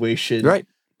situation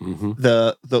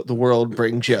the world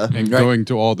brings you, and going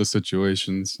to all the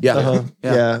situations.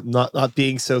 Not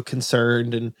being so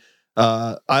concerned. And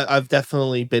I've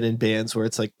definitely been in bands where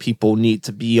it's like people need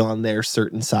to be on their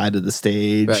certain side of the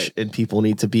stage, and things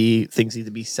need to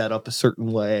be set up a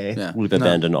certain way. We've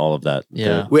abandoned all of that.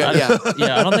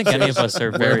 I don't think any of us are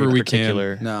very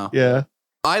particular. No.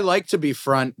 I like to be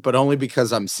front, but only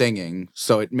because I'm singing,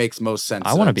 so it makes most sense.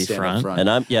 I want to be front. And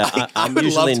I'm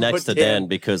usually next to Dan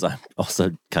because I'm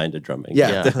also kind of drumming.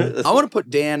 I want to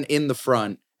put Dan in the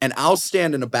front, and I'll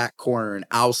stand in a back corner and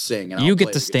I'll sing. And You I'll get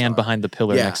play to the stand guitar. behind the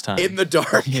pillar next time. In the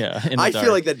dark. Yeah, in the I dark.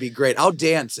 feel like that'd be great. I'll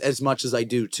dance as much as I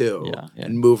do too, Yeah.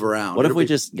 and move around. What if It'll we be-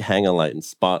 just hang a light and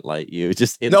spotlight you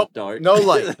just in Nope, the dark? no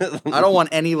light. I don't want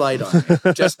any light on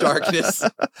me. Just darkness.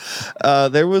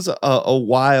 There was a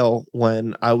while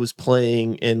when I was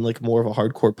playing in like more of a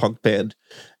hardcore punk band,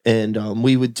 and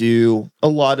we would do a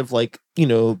lot of like, you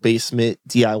know, basement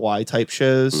DIY type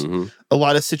shows. Mhm. A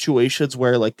lot of situations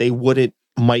where like they wouldn't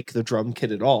mic the drum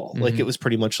kit at all. Like Mhm. it was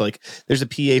pretty much like there's a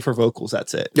PA for vocals,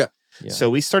 that's it. Yeah. Yeah. So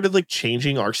we started like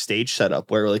changing our stage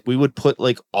setup where like we would put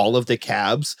like all of the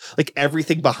cabs, like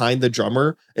everything behind the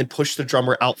drummer, and push the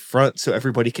drummer out front so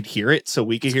everybody could hear it, so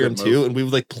we could That's a hear him good too. move. And we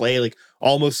would like play like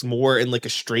almost more in like a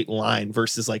straight line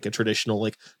versus like a traditional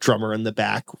like drummer in the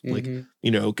back, like, Mhm.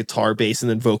 you know, guitar, bass, and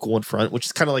then vocal in front, which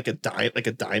is kind of like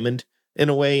a diamond in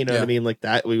a way, you know what I Yeah. mean? Like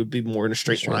that, we would be more in a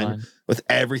straight line with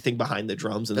everything behind the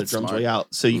drums and That's the drums smart. way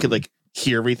out, so you could like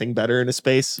hear everything better in a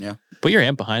space. Yeah. Put your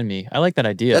amp behind me. I like that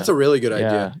idea. That's a really good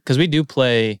idea. Because we do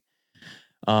play.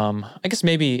 I guess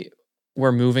maybe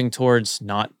we're moving towards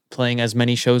not playing as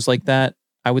many shows like that,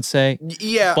 I would say.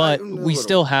 Yeah, But a we little.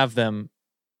 still have them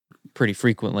pretty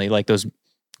frequently, like those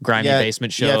grimy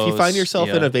basement shows. Yeah, if you find yourself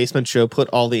in Yeah. a basement show, put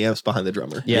all the amps behind the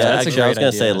drummer. Yeah, that's a actually, I was great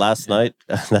gonna say idea. last night.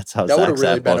 That's how That would've Zach's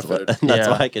really amp was. benefited. That's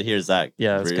Yeah. why I could hear Zach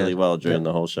Yeah, that's really good. well during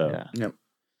the whole show. Yeah. Yep.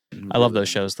 I love those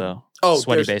shows though. Oh,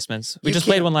 Sweaty there's- Basements. We you just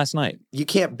played can't- one last night. You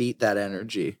can't beat that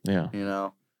energy, Yeah. you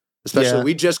know? Especially, Yeah.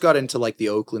 we just got into like the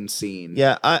Oakland scene.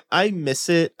 Yeah, I miss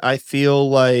it. I feel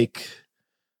like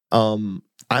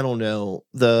I don't know,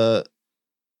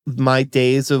 my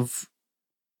days of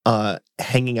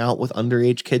hanging out with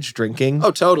underage kids drinking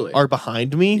Oh, totally. are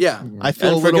behind me. Yeah. I feel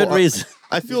And a for little good reason.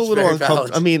 I feel a It's little very uncomfortable.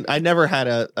 valid. I mean, I never had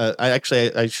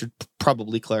I should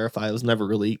probably clarify. I was never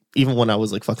really, even when I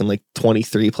was like fucking like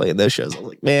 23 playing those shows, I was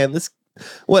like, man, this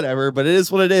whatever, but it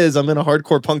is what it is. I'm in a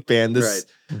hardcore punk band. This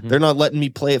Mhm. They're not letting me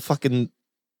play at fucking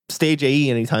stage AE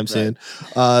anytime soon.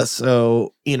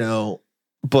 So, you know,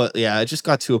 but yeah, it just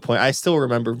got to a point. I still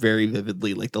remember very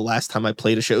vividly, like the last time I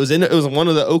played a show. It was one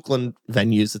of the Oakland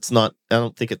venues. It's not, I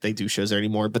don't think they do shows there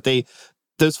anymore, but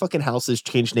those fucking houses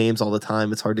change names all the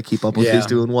time. It's hard to keep up with who's Yeah.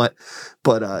 doing what.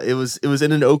 But it was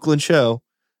in an Oakland show,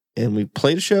 and we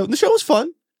played a show, and the show was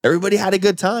fun. Everybody had a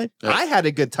good time. Yeah. I had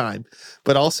a good time.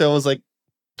 But also I was like,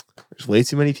 there's way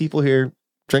too many people here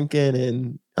drinking,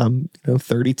 and I'm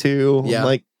 32. Yeah. I'm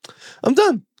like, I'm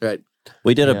done. Right.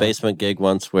 We did a Yeah. basement gig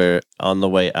once where on the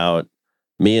way out,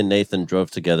 me and Nathan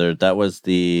drove together. That was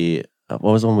the what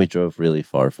was the one we drove really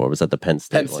far for? Was that the Penn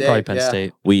State Penn one? State. Probably Penn Yeah.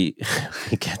 State. We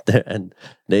get there and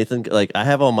Nathan, like, I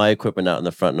have all my equipment out in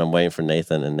the front and I'm waiting for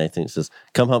Nathan, and Nathan says,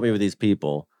 "Come help me with these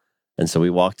people." And so we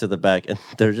walk to the back and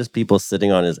they're just people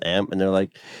sitting on his amp, and they're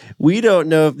like, "We don't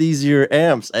know if these are your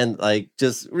amps," and like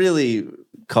just really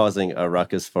causing a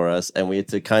ruckus for us. And we had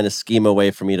to kind of scheme a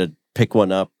way for me to pick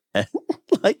one up and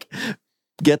like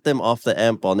get them off the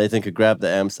amp while Nathan could grab the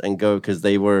amps and go, because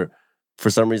they were for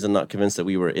some reason not convinced that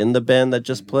we were in the band that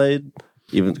just played,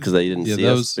 even because they didn't Yeah, see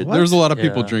that us. was, But- there was a lot of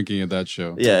people Yeah. drinking at that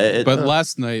show. yeah, But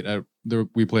last night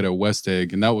we played at West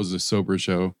Egg, and that was a sober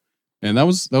show, and that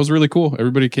was really cool.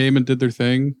 Everybody came and did their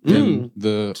thing, and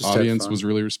the Just had audience fun. was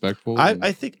really respectful.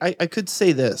 I think I could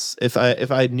say this. If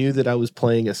I knew that I was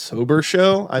playing a sober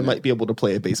show, I might be able to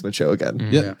play a basement show again.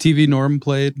 Mhm. yeah, Yeah. TV Norm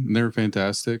played, and they were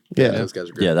fantastic. Yeah. Those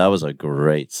guys are great. yeah, that was a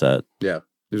great set. It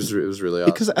was really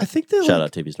awesome. Because I think that Shout like,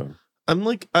 out TV Storm.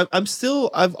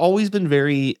 I've always been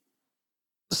very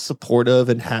supportive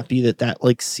and happy that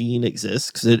like scene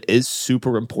exists, because it is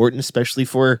super important, especially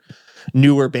for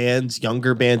newer bands,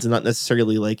 younger bands, and not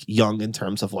necessarily like young in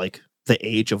terms of like the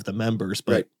age of the members,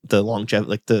 but Right. the longevity,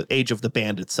 like the age of the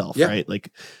band itself, Yeah. right?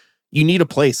 Like you need a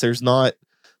place. There's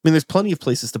plenty of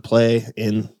places to play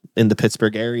in the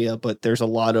Pittsburgh area, but there's a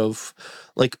lot of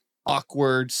like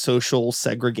awkward social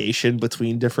segregation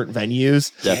between different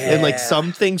venues. Definitely. And like Yeah.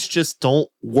 some things just don't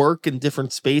work in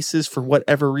different spaces for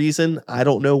whatever reason. I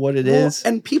don't know what it is.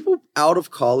 And people out of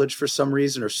college for some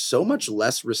reason are so much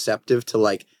less receptive to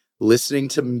like listening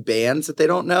to bands that they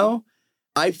don't know.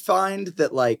 I find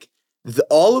that like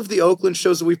all of the Oakland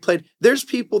shows that we've played, there's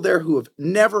people there who have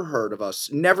never heard of us,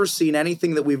 never seen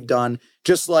anything that we've done,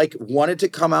 just like wanted to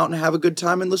come out and have a good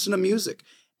time and listen to music.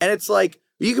 And it's like,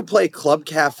 you could play Club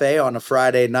Cafe on a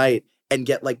Friday night and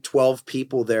get like 12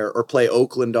 people there, or play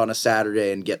Oakland on a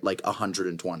Saturday and get like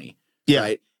 120. Yeah.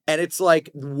 Right. And it's like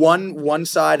one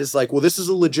side is like, well, this is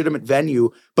a legitimate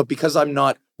venue, but because I'm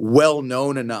not well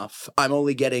known enough, I'm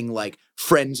only getting like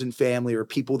friends and family or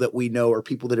people that we know or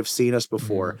people that have seen us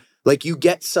before. Like you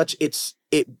get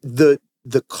the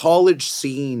college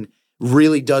scene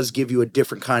really does give you a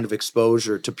different kind of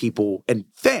exposure to people and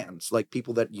fans, like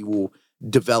people that you will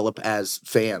develop as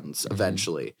fans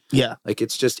eventually. Yeah. Like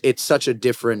it's such a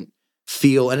different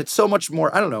feel, and it's so much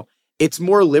more, I don't know, it's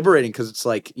more liberating because it's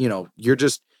like, you know,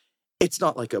 it's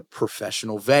not like a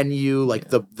professional venue, like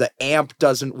the amp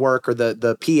doesn't work or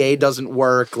the PA doesn't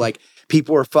work, like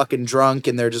people are fucking drunk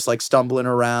and they're just like stumbling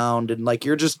around, and like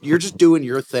you're just doing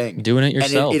your thing, doing it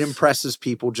yourself. And it impresses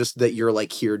people just that you're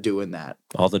like here doing that.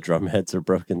 All the drum heads are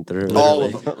broken through. All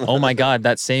of literally. them. Oh my God,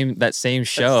 that same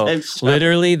show. Same show.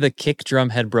 Literally, the kick drum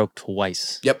head broke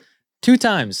twice. Yep. 2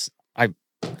 times. I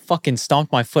fucking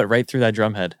stomped my foot right through that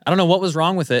drum head. I don't know what was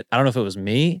wrong with it. I don't know if it was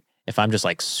me, if I'm just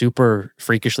like super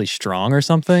freakishly strong or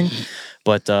something,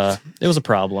 but it was a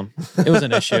problem. It was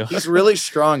an issue. He's really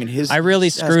strong, and I really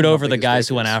screwed over the guys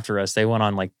who went after us. They went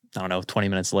on like, I don't know, 20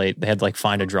 minutes late. They had to like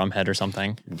find a drum head or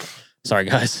something. Sorry,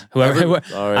 guys. Whoever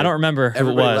I don't remember who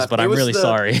it was, but I'm really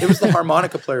sorry. It was the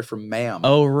harmonica player from Ma'am.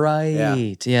 Oh,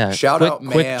 right. Yeah. Shout out,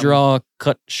 Quick Ma'am. Draw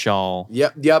Cut Shawl.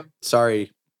 Yep.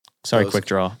 Sorry, Quick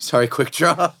Draw. Sorry, Quick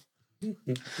Draw.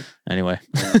 Anyway.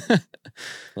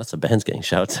 Lots of bands getting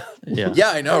shouts. Yeah. Yeah,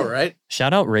 I know, right?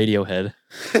 Shout out Radiohead.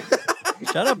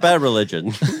 Shout out Bad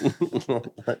Religion.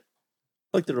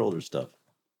 Like their older stuff.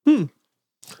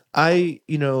 I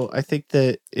think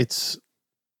that it's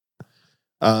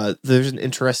there's an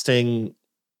interesting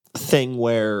thing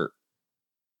where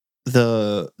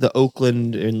the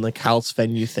Oakland and like house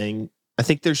venue thing, I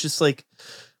think there's just like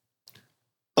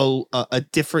a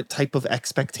different type of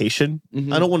expectation.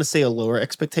 Mhm. I don't want to say a lower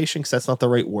expectation because that's not the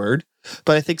right word,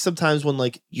 but I think sometimes when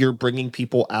like you're bringing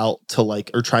people out to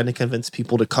like, or trying to convince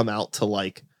people to come out to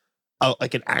like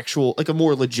an actual, like a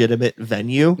more legitimate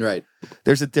venue, Right.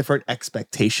 there's a different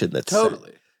expectation that's set.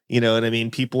 Totally. You know what I mean?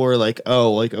 People are like,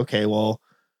 oh, like, okay, well,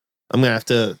 I'm gonna have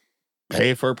to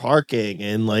pay for parking,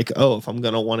 and like, oh, if I'm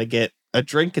gonna want to get a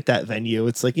drink at that venue,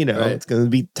 it's like, Right. it's gonna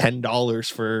be $10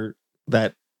 for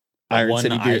that Iron One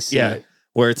City beer. ice, Yeah. yeah.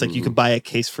 Where it's like you could buy a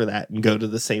case for that and go to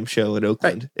the same show in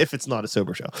Oakland if it's not a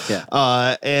sober show.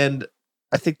 Yeah. And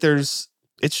I think it's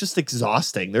just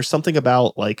exhausting. There's something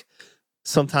about like,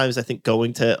 sometimes I think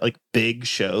going to like big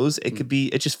shows, it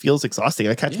just feels exhausting.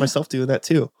 I catch myself doing that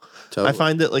too. Totally. I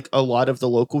find that like a lot of the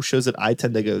local shows that I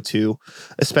tend to go to,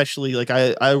 especially like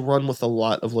I run with a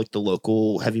lot of like the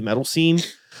local heavy metal scene,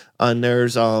 and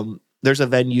there's a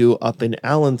venue up in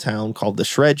Allentown called the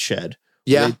Shred Shed.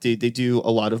 Yeah. They do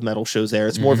a lot of metal shows there.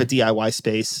 It's more of a DIY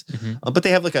space, but they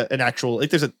have like an actual,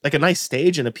 like there's a nice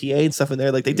stage and a PA and stuff in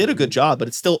there. Like they did a good job, but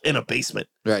it's still in a basement.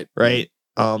 Right.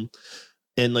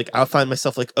 And like I'll find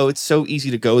myself like, oh, it's so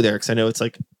easy to go there because I know it's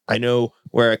like, I know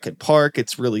where I could park.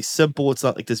 It's really simple. It's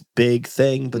not like this big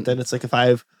thing. But then it's like if I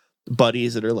have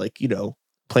buddies that are like,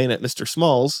 playing at Mr.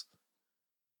 Small's,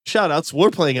 shout outs, we're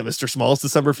playing at Mr. Small's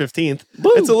December 15th.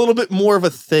 Woo! It's a little bit more of a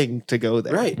thing to go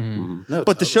there. Right. Mm. No,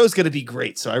 But the show's going to be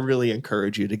great. So I really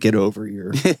encourage you to get over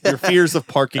your fears of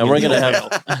parking. And we're in gonna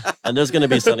the have, and there's gonna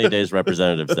be Sunny Days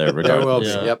representatives there. There will be.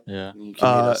 Regardless. Yep. Yeah. You can meet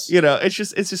us.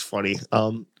 it's just funny.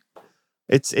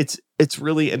 It's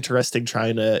really interesting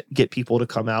trying to get people to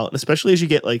come out, and especially as you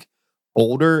get like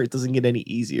older, it doesn't get any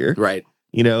easier. Right.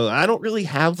 I don't really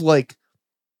have like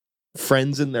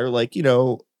friends in their like,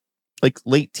 like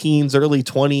late teens, early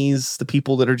 20s, the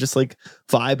people that are just like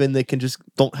vibing, they can just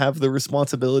don't have the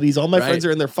responsibilities. All my friends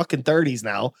are in their fucking 30s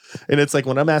now. And it's like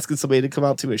when I'm asking somebody to come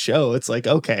out to a show, it's like,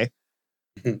 okay,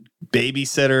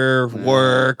 babysitter,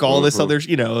 work, all this other,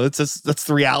 it's just, that's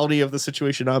the reality of the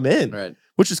situation I'm in. Right.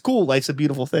 Which is cool. Life's a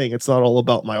beautiful thing. It's not all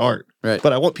about my art. Right.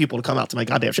 But I want people to come out to my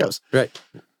goddamn shows. Right.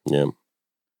 Yeah.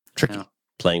 Tricky. Yeah.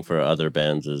 Playing for other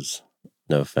bands is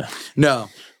no fun. No.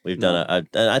 We've done it.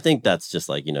 And I think that's just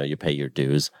like, you pay your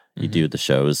dues. You do the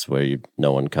shows where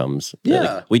no one comes.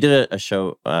 Yeah. Like, we did a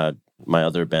show, my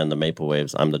other band, the Maple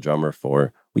Waves, I'm the drummer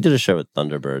for. We did a show at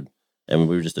Thunderbird, and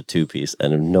we were just a 2-piece,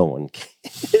 and no one came.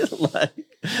 Like,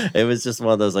 it was just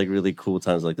one of those like really cool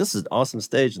times. Like, this is an awesome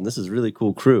stage, and this is really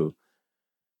cool crew.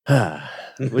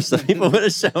 Wish the people would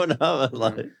have shown up.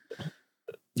 Like,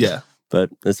 Yeah.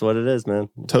 but it's what it is, man.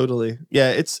 Totally.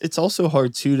 Yeah, it's also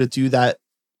hard too to do that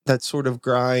sort of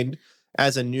grind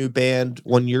as a new band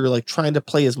when you're like trying to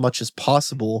play as much as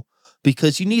possible,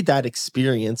 because you need that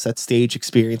experience, that stage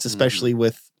experience, especially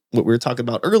with what we were talking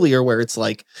about earlier, where it's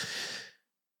like,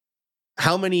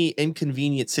 how many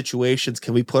inconvenient situations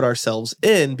can we put ourselves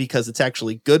in because it's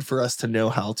actually good for us to know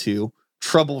how to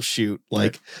troubleshoot,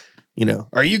 like,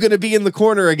 are you going to be in the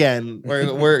corner again? Where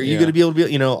are you going to be able to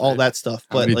be, all that stuff.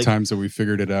 How But many like, times have we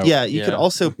figured it out? yeah, you could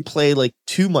also play like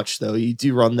too much though. You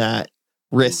do run that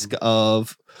risk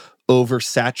of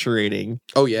oversaturating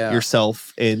Oh yeah.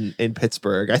 yourself in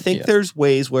Pittsburgh. I think Yeah. there's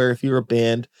ways where if you're a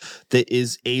band that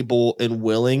is able and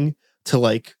willing to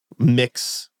like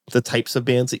mix the types of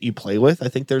bands that you play with, I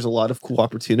think there's a lot of cool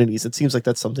opportunities. It seems like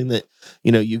that's something that,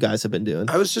 you know, you guys have been doing.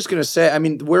 I was just gonna say, I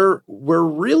mean, we're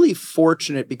really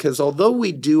fortunate because although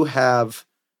we do have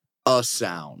a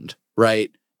sound,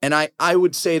 right? And I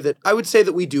would say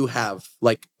that we do have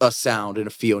like a sound and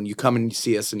a feel, and you come and you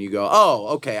see us and you go, oh,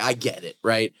 okay, I get it,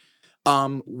 right?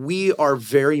 We are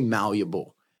very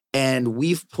malleable, and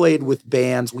we've played with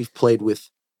bands, we've played with,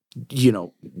 you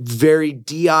know, very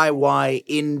DIY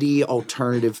indie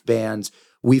alternative bands.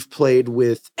 We've played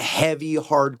with heavy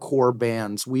hardcore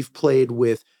bands. We've played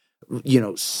with, you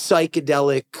know,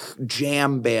 psychedelic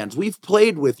jam bands. We've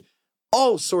played with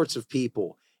all sorts of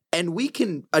people, and we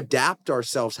can adapt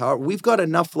ourselves. However, we've got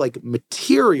enough like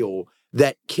material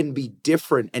that can be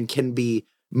different and can be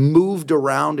moved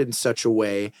around in such a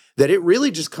way that it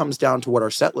really just comes down to what our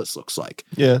set list looks like.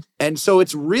 Yeah. And so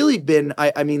it's really been,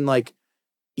 I mean, like,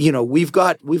 you know, we've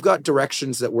got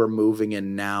directions that we're moving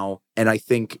in now. And I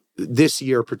think this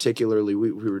year particularly,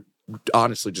 we were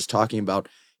honestly just talking about,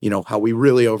 you know, how we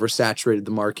really oversaturated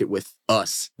the market with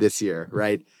us this year,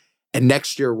 right? And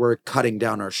next year we're cutting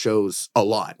down our shows a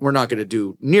lot. We're not going to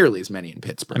do nearly as many in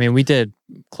Pittsburgh. I mean, we did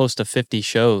close to 50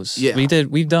 shows. Yeah.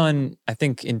 We've done, I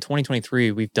think in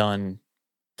 2023, we've done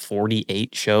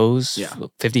 48 shows, Yeah.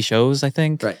 50 shows, I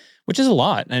think, Right. which is a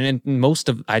lot. And most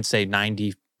of, I'd say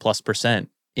 90+%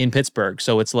 in Pittsburgh.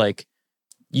 So it's like,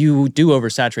 you do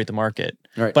oversaturate the market.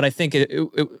 Right. But I think it,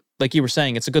 like you were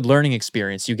saying, it's a good learning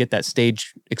experience. You get that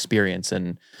stage experience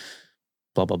and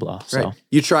blah, blah, blah. So Right.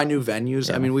 You try new venues.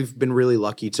 Yeah. I mean, we've been really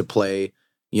lucky to play,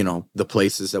 you know, the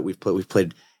places that we've played. We've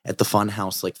played at the Fun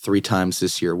House like 3 times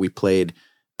this year. We played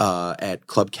at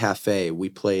Club Cafe. We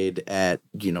played at,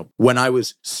 you know, when I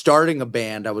was starting a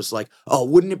band, I was like, oh,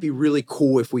 wouldn't it be really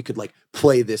cool if we could like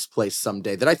play this place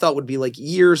someday, that I thought would be like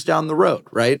years down the road,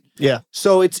 right? Yeah.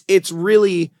 So it's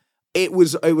really, it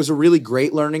was a really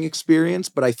great learning experience,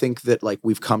 but I think that like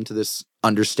we've come to this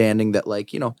understanding that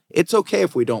like, you know, it's okay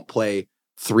if we don't play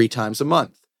 3 times a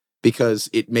month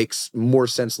because it makes more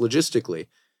sense logistically.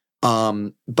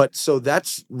 But so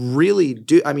that's really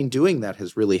doing that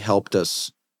has really helped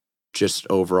us just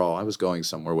overall. I was going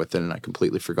somewhere with it and I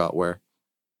completely forgot where.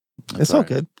 It's all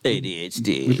good.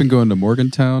 ADHD. We've been going to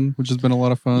Morgantown, which has been a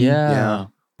lot of fun. yeah.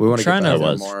 We want to get Trying back to- there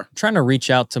was. more. Trying to reach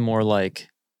out to more like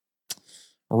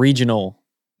regional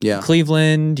Yeah.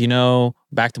 Cleveland, you know,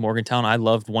 back to Morgantown. I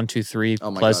loved 123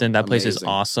 Oh my Pleasant. God, That place is amazing.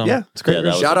 awesome. Yeah, it's great. Yeah, that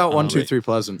was Shout out a- 123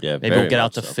 Pleasant. Yeah, Maybe very we'll get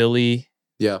out much to so. Philly,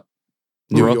 Yeah.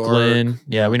 New Brooklyn. York.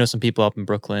 Yeah, we know some people up in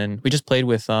Brooklyn. We just played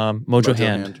with Mojo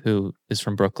Hand, who is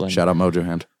from Brooklyn. Shout out Mojo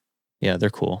Hand. Yeah,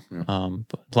 they're cool. Yeah.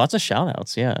 But lots of shout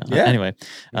outs. Yeah. Yeah. Anyway,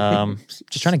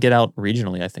 just trying to get out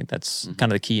regionally. I think that's Mhm.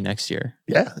 kind of the key next year.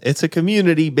 Yeah, it's a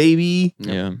community, baby.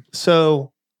 Yep. Yeah.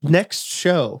 So next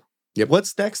show. Yep.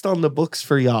 What's next on the books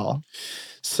for y'all?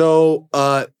 So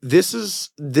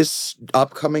this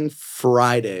upcoming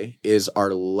Friday is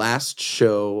our last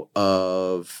show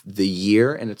of the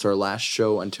year, and it's our last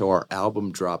show until our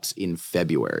album drops in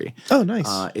February. Oh, nice.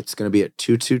 It's going to be at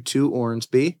 222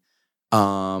 Ormsby,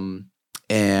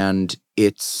 and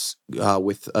it's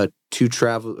with a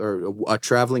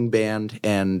traveling band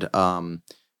and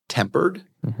Tempered,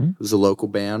 Mhm. who's a local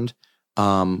band.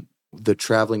 The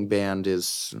traveling band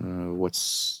is You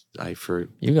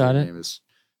got their it. name is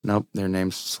nope, their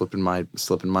name's slipping my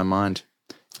mind.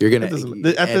 You're gonna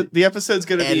The episode's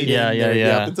gonna be. Yeah, yeah,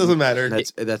 yeah. It doesn't matter.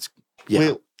 that's yeah.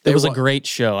 Wait, It was a wa- great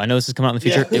show. I know this is coming out in the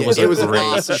future. Yeah. It was it was a an great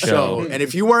awesome show, and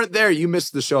if you weren't there, you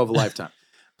missed the show of a lifetime.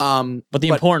 But the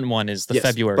important one is the Yes,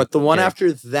 February. But the one gig.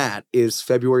 after that is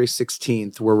February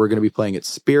 16th, where we're going to be playing at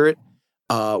Spirit.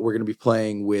 We're going to be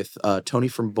playing with Tony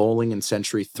from Bowling and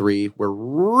Century 3. We're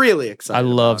really excited. I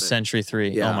love about it. Century 3.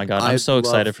 Yeah, Oh my God. I I'm so love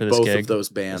excited for this both gig. of those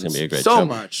bands gonna be a great so show.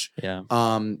 much. Yeah.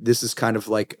 This is kind of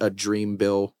like a dream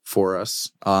bill for us.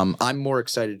 I'm more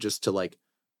excited just to like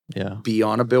Yeah. be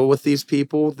on a bill with these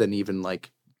people than even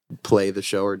like play the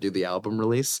show or do the album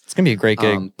release. It's going to be a great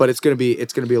gig. But it's gonna be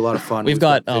a lot of fun. We've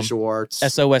got, visual arts.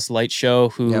 SOS Light Show,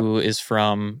 who is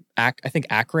from I think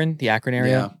Akron, the Akron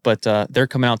area. Yeah. But they're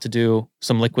coming out to do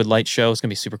some Liquid Light show. It's gonna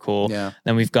be super cool. Yeah.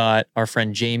 Then we've got our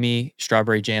friend Jamie,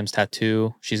 Strawberry Jams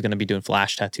Tattoo. She's gonna be doing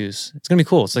flash tattoos. It's gonna be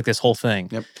cool. It's like this whole thing.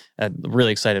 Yep.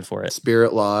 Really excited for it.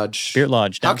 Spirit Lodge. Spirit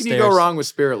Lodge. How can you go downstairs. wrong with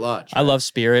Spirit Lodge? I love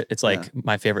Spirit. It's like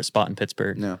my favorite spot in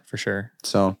Pittsburgh. Yeah. For sure.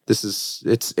 So it's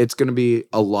going to be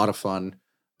a lot of fun.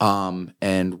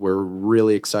 And we're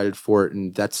really excited for it.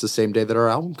 And that's the same day that our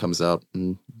album comes out.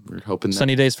 And we're hoping that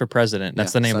Sunny Days for President.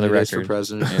 That's the name of the Sunny Days record. for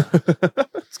President. Yeah.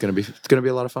 It's gonna be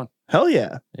a lot of fun. Hell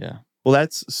yeah. Yeah. Well,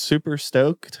 that's super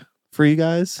stoked for you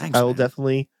guys. Thanks, I will man.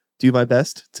 definitely do my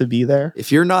best to be there.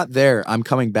 If you're not there, I'm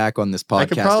coming back on this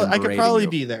podcast. I could probably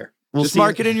be there. We'll Just see.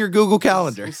 mark it in your Google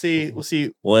Calendar. We'll see. We'll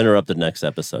see. We'll interrupt the next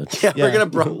episode. Yeah, Yeah. we're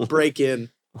gonna break in.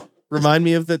 Remind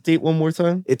me of that date one more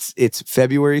time. It's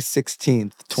February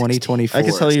 16th, 2024.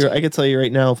 I can tell you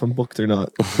right now if I'm booked or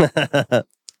not. Because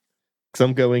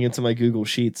I'm going into my Google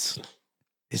Sheets.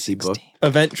 Is he booked?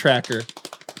 Event tracker.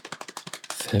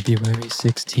 February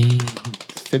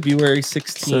 16th. February Sir,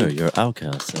 16th. your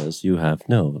outcast says you have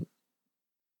no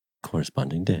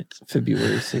corresponding date.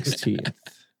 February 16th.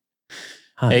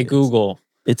 Hi, Hey, Google.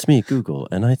 It's me, Google,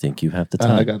 and I think you have the I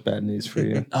time. got bad news for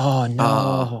you. Oh,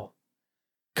 no.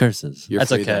 Curses. You're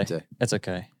That's free okay. that day. That's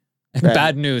okay. Bad-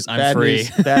 Bad news. I'm bad free.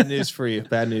 News, bad news for you.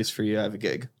 Bad news for you. I have a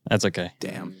gig. That's okay.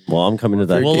 Damn. Well, I'm coming to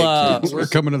that. We'll, We're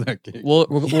coming to that gig. We're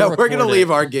Yeah, we're gonna record leave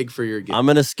it. our gig for your gig. I'm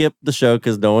gonna skip the show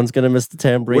because no one's gonna miss the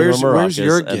tambourine Where's- or where's maracas,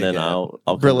 your gig and then at? I'll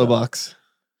come Brillo back. Box.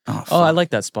 Oh, Oh, I fuck. like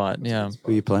that spot. Yeah.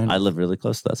 Who are you playing? I live really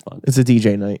close to that spot. It's a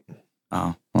DJ night.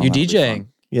 Oh, You DJing.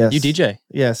 Yes. You DJ.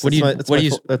 Yes. What do that's you- my- what do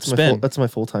you spin? That's my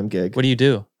full-time gig. What do you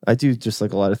do? I do just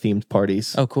like a lot of themed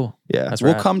parties. Oh, cool. Yeah. That's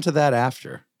We'll rad. come to that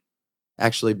after.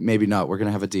 Actually, maybe not. We're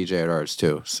gonna have a DJ at ours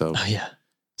too. So Oh, yeah.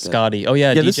 Scotty. Oh,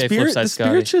 yeah. Yeah, DJ Flipside the Scotty.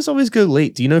 spirit shows always go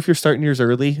late. Do you know if you're starting yours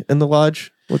early in the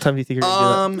lodge? What time do you think you're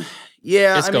gonna do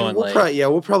yeah, It's I mean, going we'll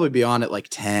late. probably be on at like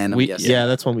 10. I'm We- that? guessing. Yeah,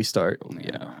 that's when we start.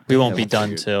 Yeah. We won't be Yeah, done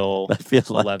figured. till I feel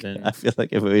like 11. I feel like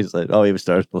if we said, "Oh, we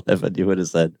started at 11," you would have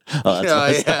said, "Oh,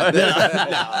 that's Yeah, when I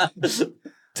yeah. start."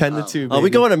 10 to 2. Oh, we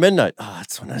baby. going to midnight. Oh,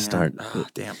 that's when I start. Oh,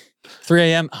 damn. 3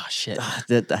 a.m. Oh, shit.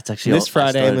 That's actually This I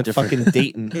Friday. I'm started in different. fucking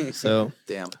Dayton. So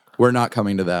Damn. We're not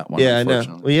coming to that one. yeah, I know.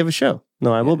 unfortunately. We have a show.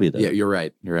 No, I will be there. Yeah, you're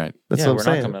right. You're right. That's yeah, what we're I'm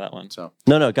not saying. coming to that one. So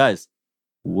No, guys,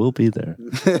 we'll be there.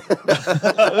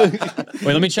 Wait,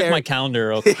 let me check my calendar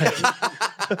real quick.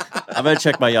 I'm gonna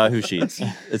check my Yahoo sheets.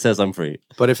 It says I'm free.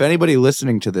 But if anybody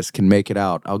listening to this can make it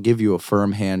out, I'll give you a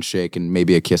firm handshake and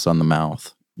maybe a kiss on the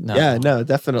mouth. No. Yeah, no, A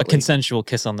definitely. consensual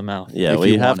kiss on the mouth. Yeah, If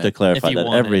we you have want to it. clarify If you that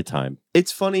want every it. time.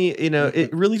 It's funny,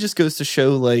 it really just goes to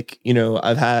show, like,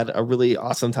 I've had a really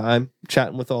awesome time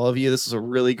chatting with all of you. This was a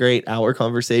really great hour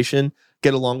conversation.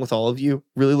 Get along with all of you.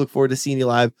 Really look forward to seeing you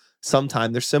live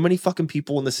sometime. There's so many fucking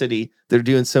people in the city that are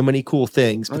doing so many cool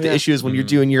things. But the issue is when you're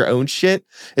doing your own shit,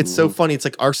 it's so funny. It's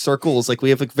like our circles, like we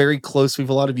have like very close, we have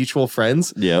a lot of mutual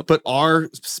friends, Yep. but our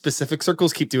specific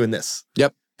circles keep doing this.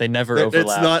 They never It's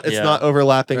overlap. not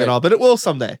overlapping Right. at all, but it will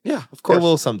someday. Yeah, of course. It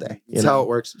will someday. That's how it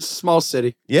works. It's a small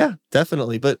city. Yeah,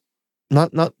 definitely, but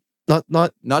not Not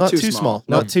too too small. small.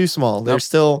 Not Nope. too small. There's Nope.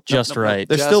 still Just right.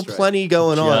 there's Just still right. plenty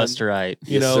going on. Just right.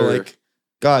 You Yes, know, sir. like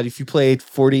God, if you played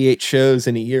 48 shows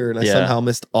in a year and I Yeah. somehow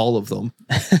missed all of them.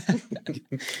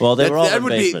 Well, they That- were all that in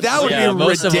would be- basements. that would be Yeah,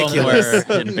 most of them ridiculous.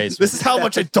 were in basements. This is how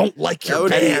much I don't like That your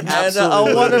would be band. And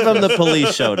absolutely one of them, the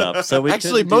police showed up. So we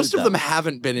Actually, couldn't do most of that. them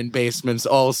haven't been in basements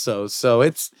also, so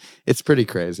it's pretty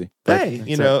crazy. Hey,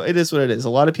 it is what it is. A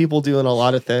lot of people doing a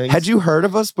lot of things. Had you heard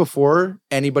of us before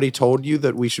anybody told you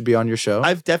that we should be on your show?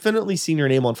 I've definitely seen your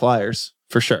name on flyers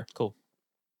for sure. Cool.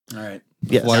 All right.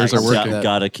 Yes. Flyers are working.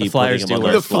 Gotta keep flyers putting them do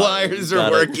on work. those The flyers are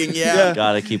Gotta- working, yeah.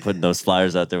 Gotta keep putting those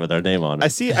flyers out there with our name on I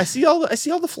it. see all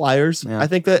the flyers. Yeah. I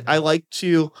think that I like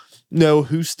to know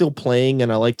who's still playing,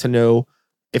 and I like to know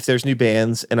if there's new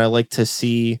bands, and I like to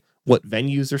see what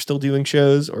venues are still doing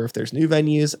shows, or if there's new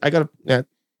venues. I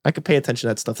could pay attention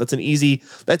to that stuff.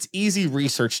 That's easy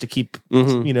research to keep.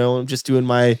 Mhm. I'm just doing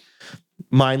my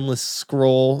mindless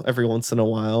scroll every once in a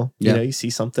while. Yeah. You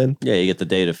see something Yeah, you get the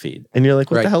data feed. and you're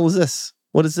like, what Right. the hell is this?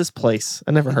 What is this place?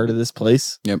 I never heard of this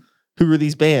place. Yep. Who are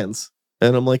these bands?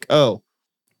 And I'm like, oh,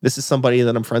 this is somebody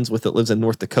that I'm friends with that lives in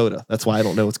North Dakota. That's why I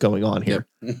don't know what's going on here.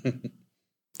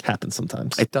 Happens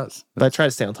sometimes. It does. But I try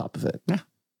to stay on top of it.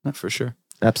 Not for sure.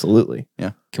 Absolutely.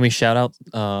 Can we shout out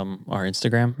our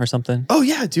Instagram or something? Oh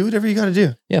yeah, do whatever you got to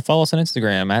do. Yeah, follow us on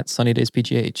Instagram at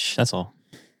SunnyDaysPGH. That's all.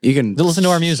 You can Listen to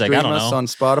our music. I stream don't us know. on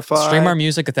Spotify. Stream our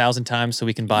music 1,000 times so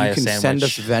we can buy You a can sandwich. send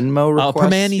us Venmo requests.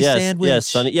 Permane Yes, sandwich. yes,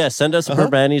 Sonny. Yeah, send us a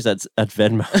Permanis at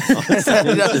Venmo.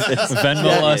 Venmo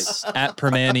Yeah. us at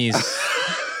Permane's.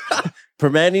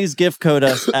 Permanis gift code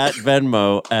us at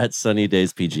Venmo at Sunny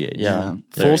Days PGH. Yeah. There you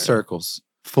Full go. circles.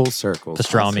 Full circles.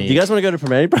 Pastrami. You guys want to go to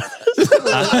Permani Brothers?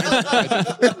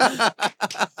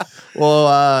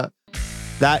 Well,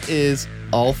 that is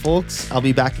all, folks. I'll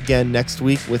be back again next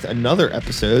week with another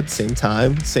episode. Same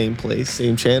time, same place,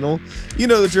 same channel. You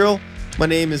know the drill. My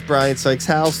name is Brian Sykes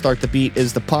Howell. Start the Beat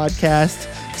is the podcast.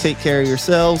 Take care of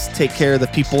yourselves. Take care of the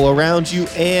people around you.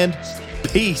 And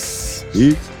peace.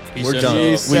 Peace. Peace We're out. done.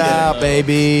 Peace We did it. out,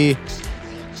 baby.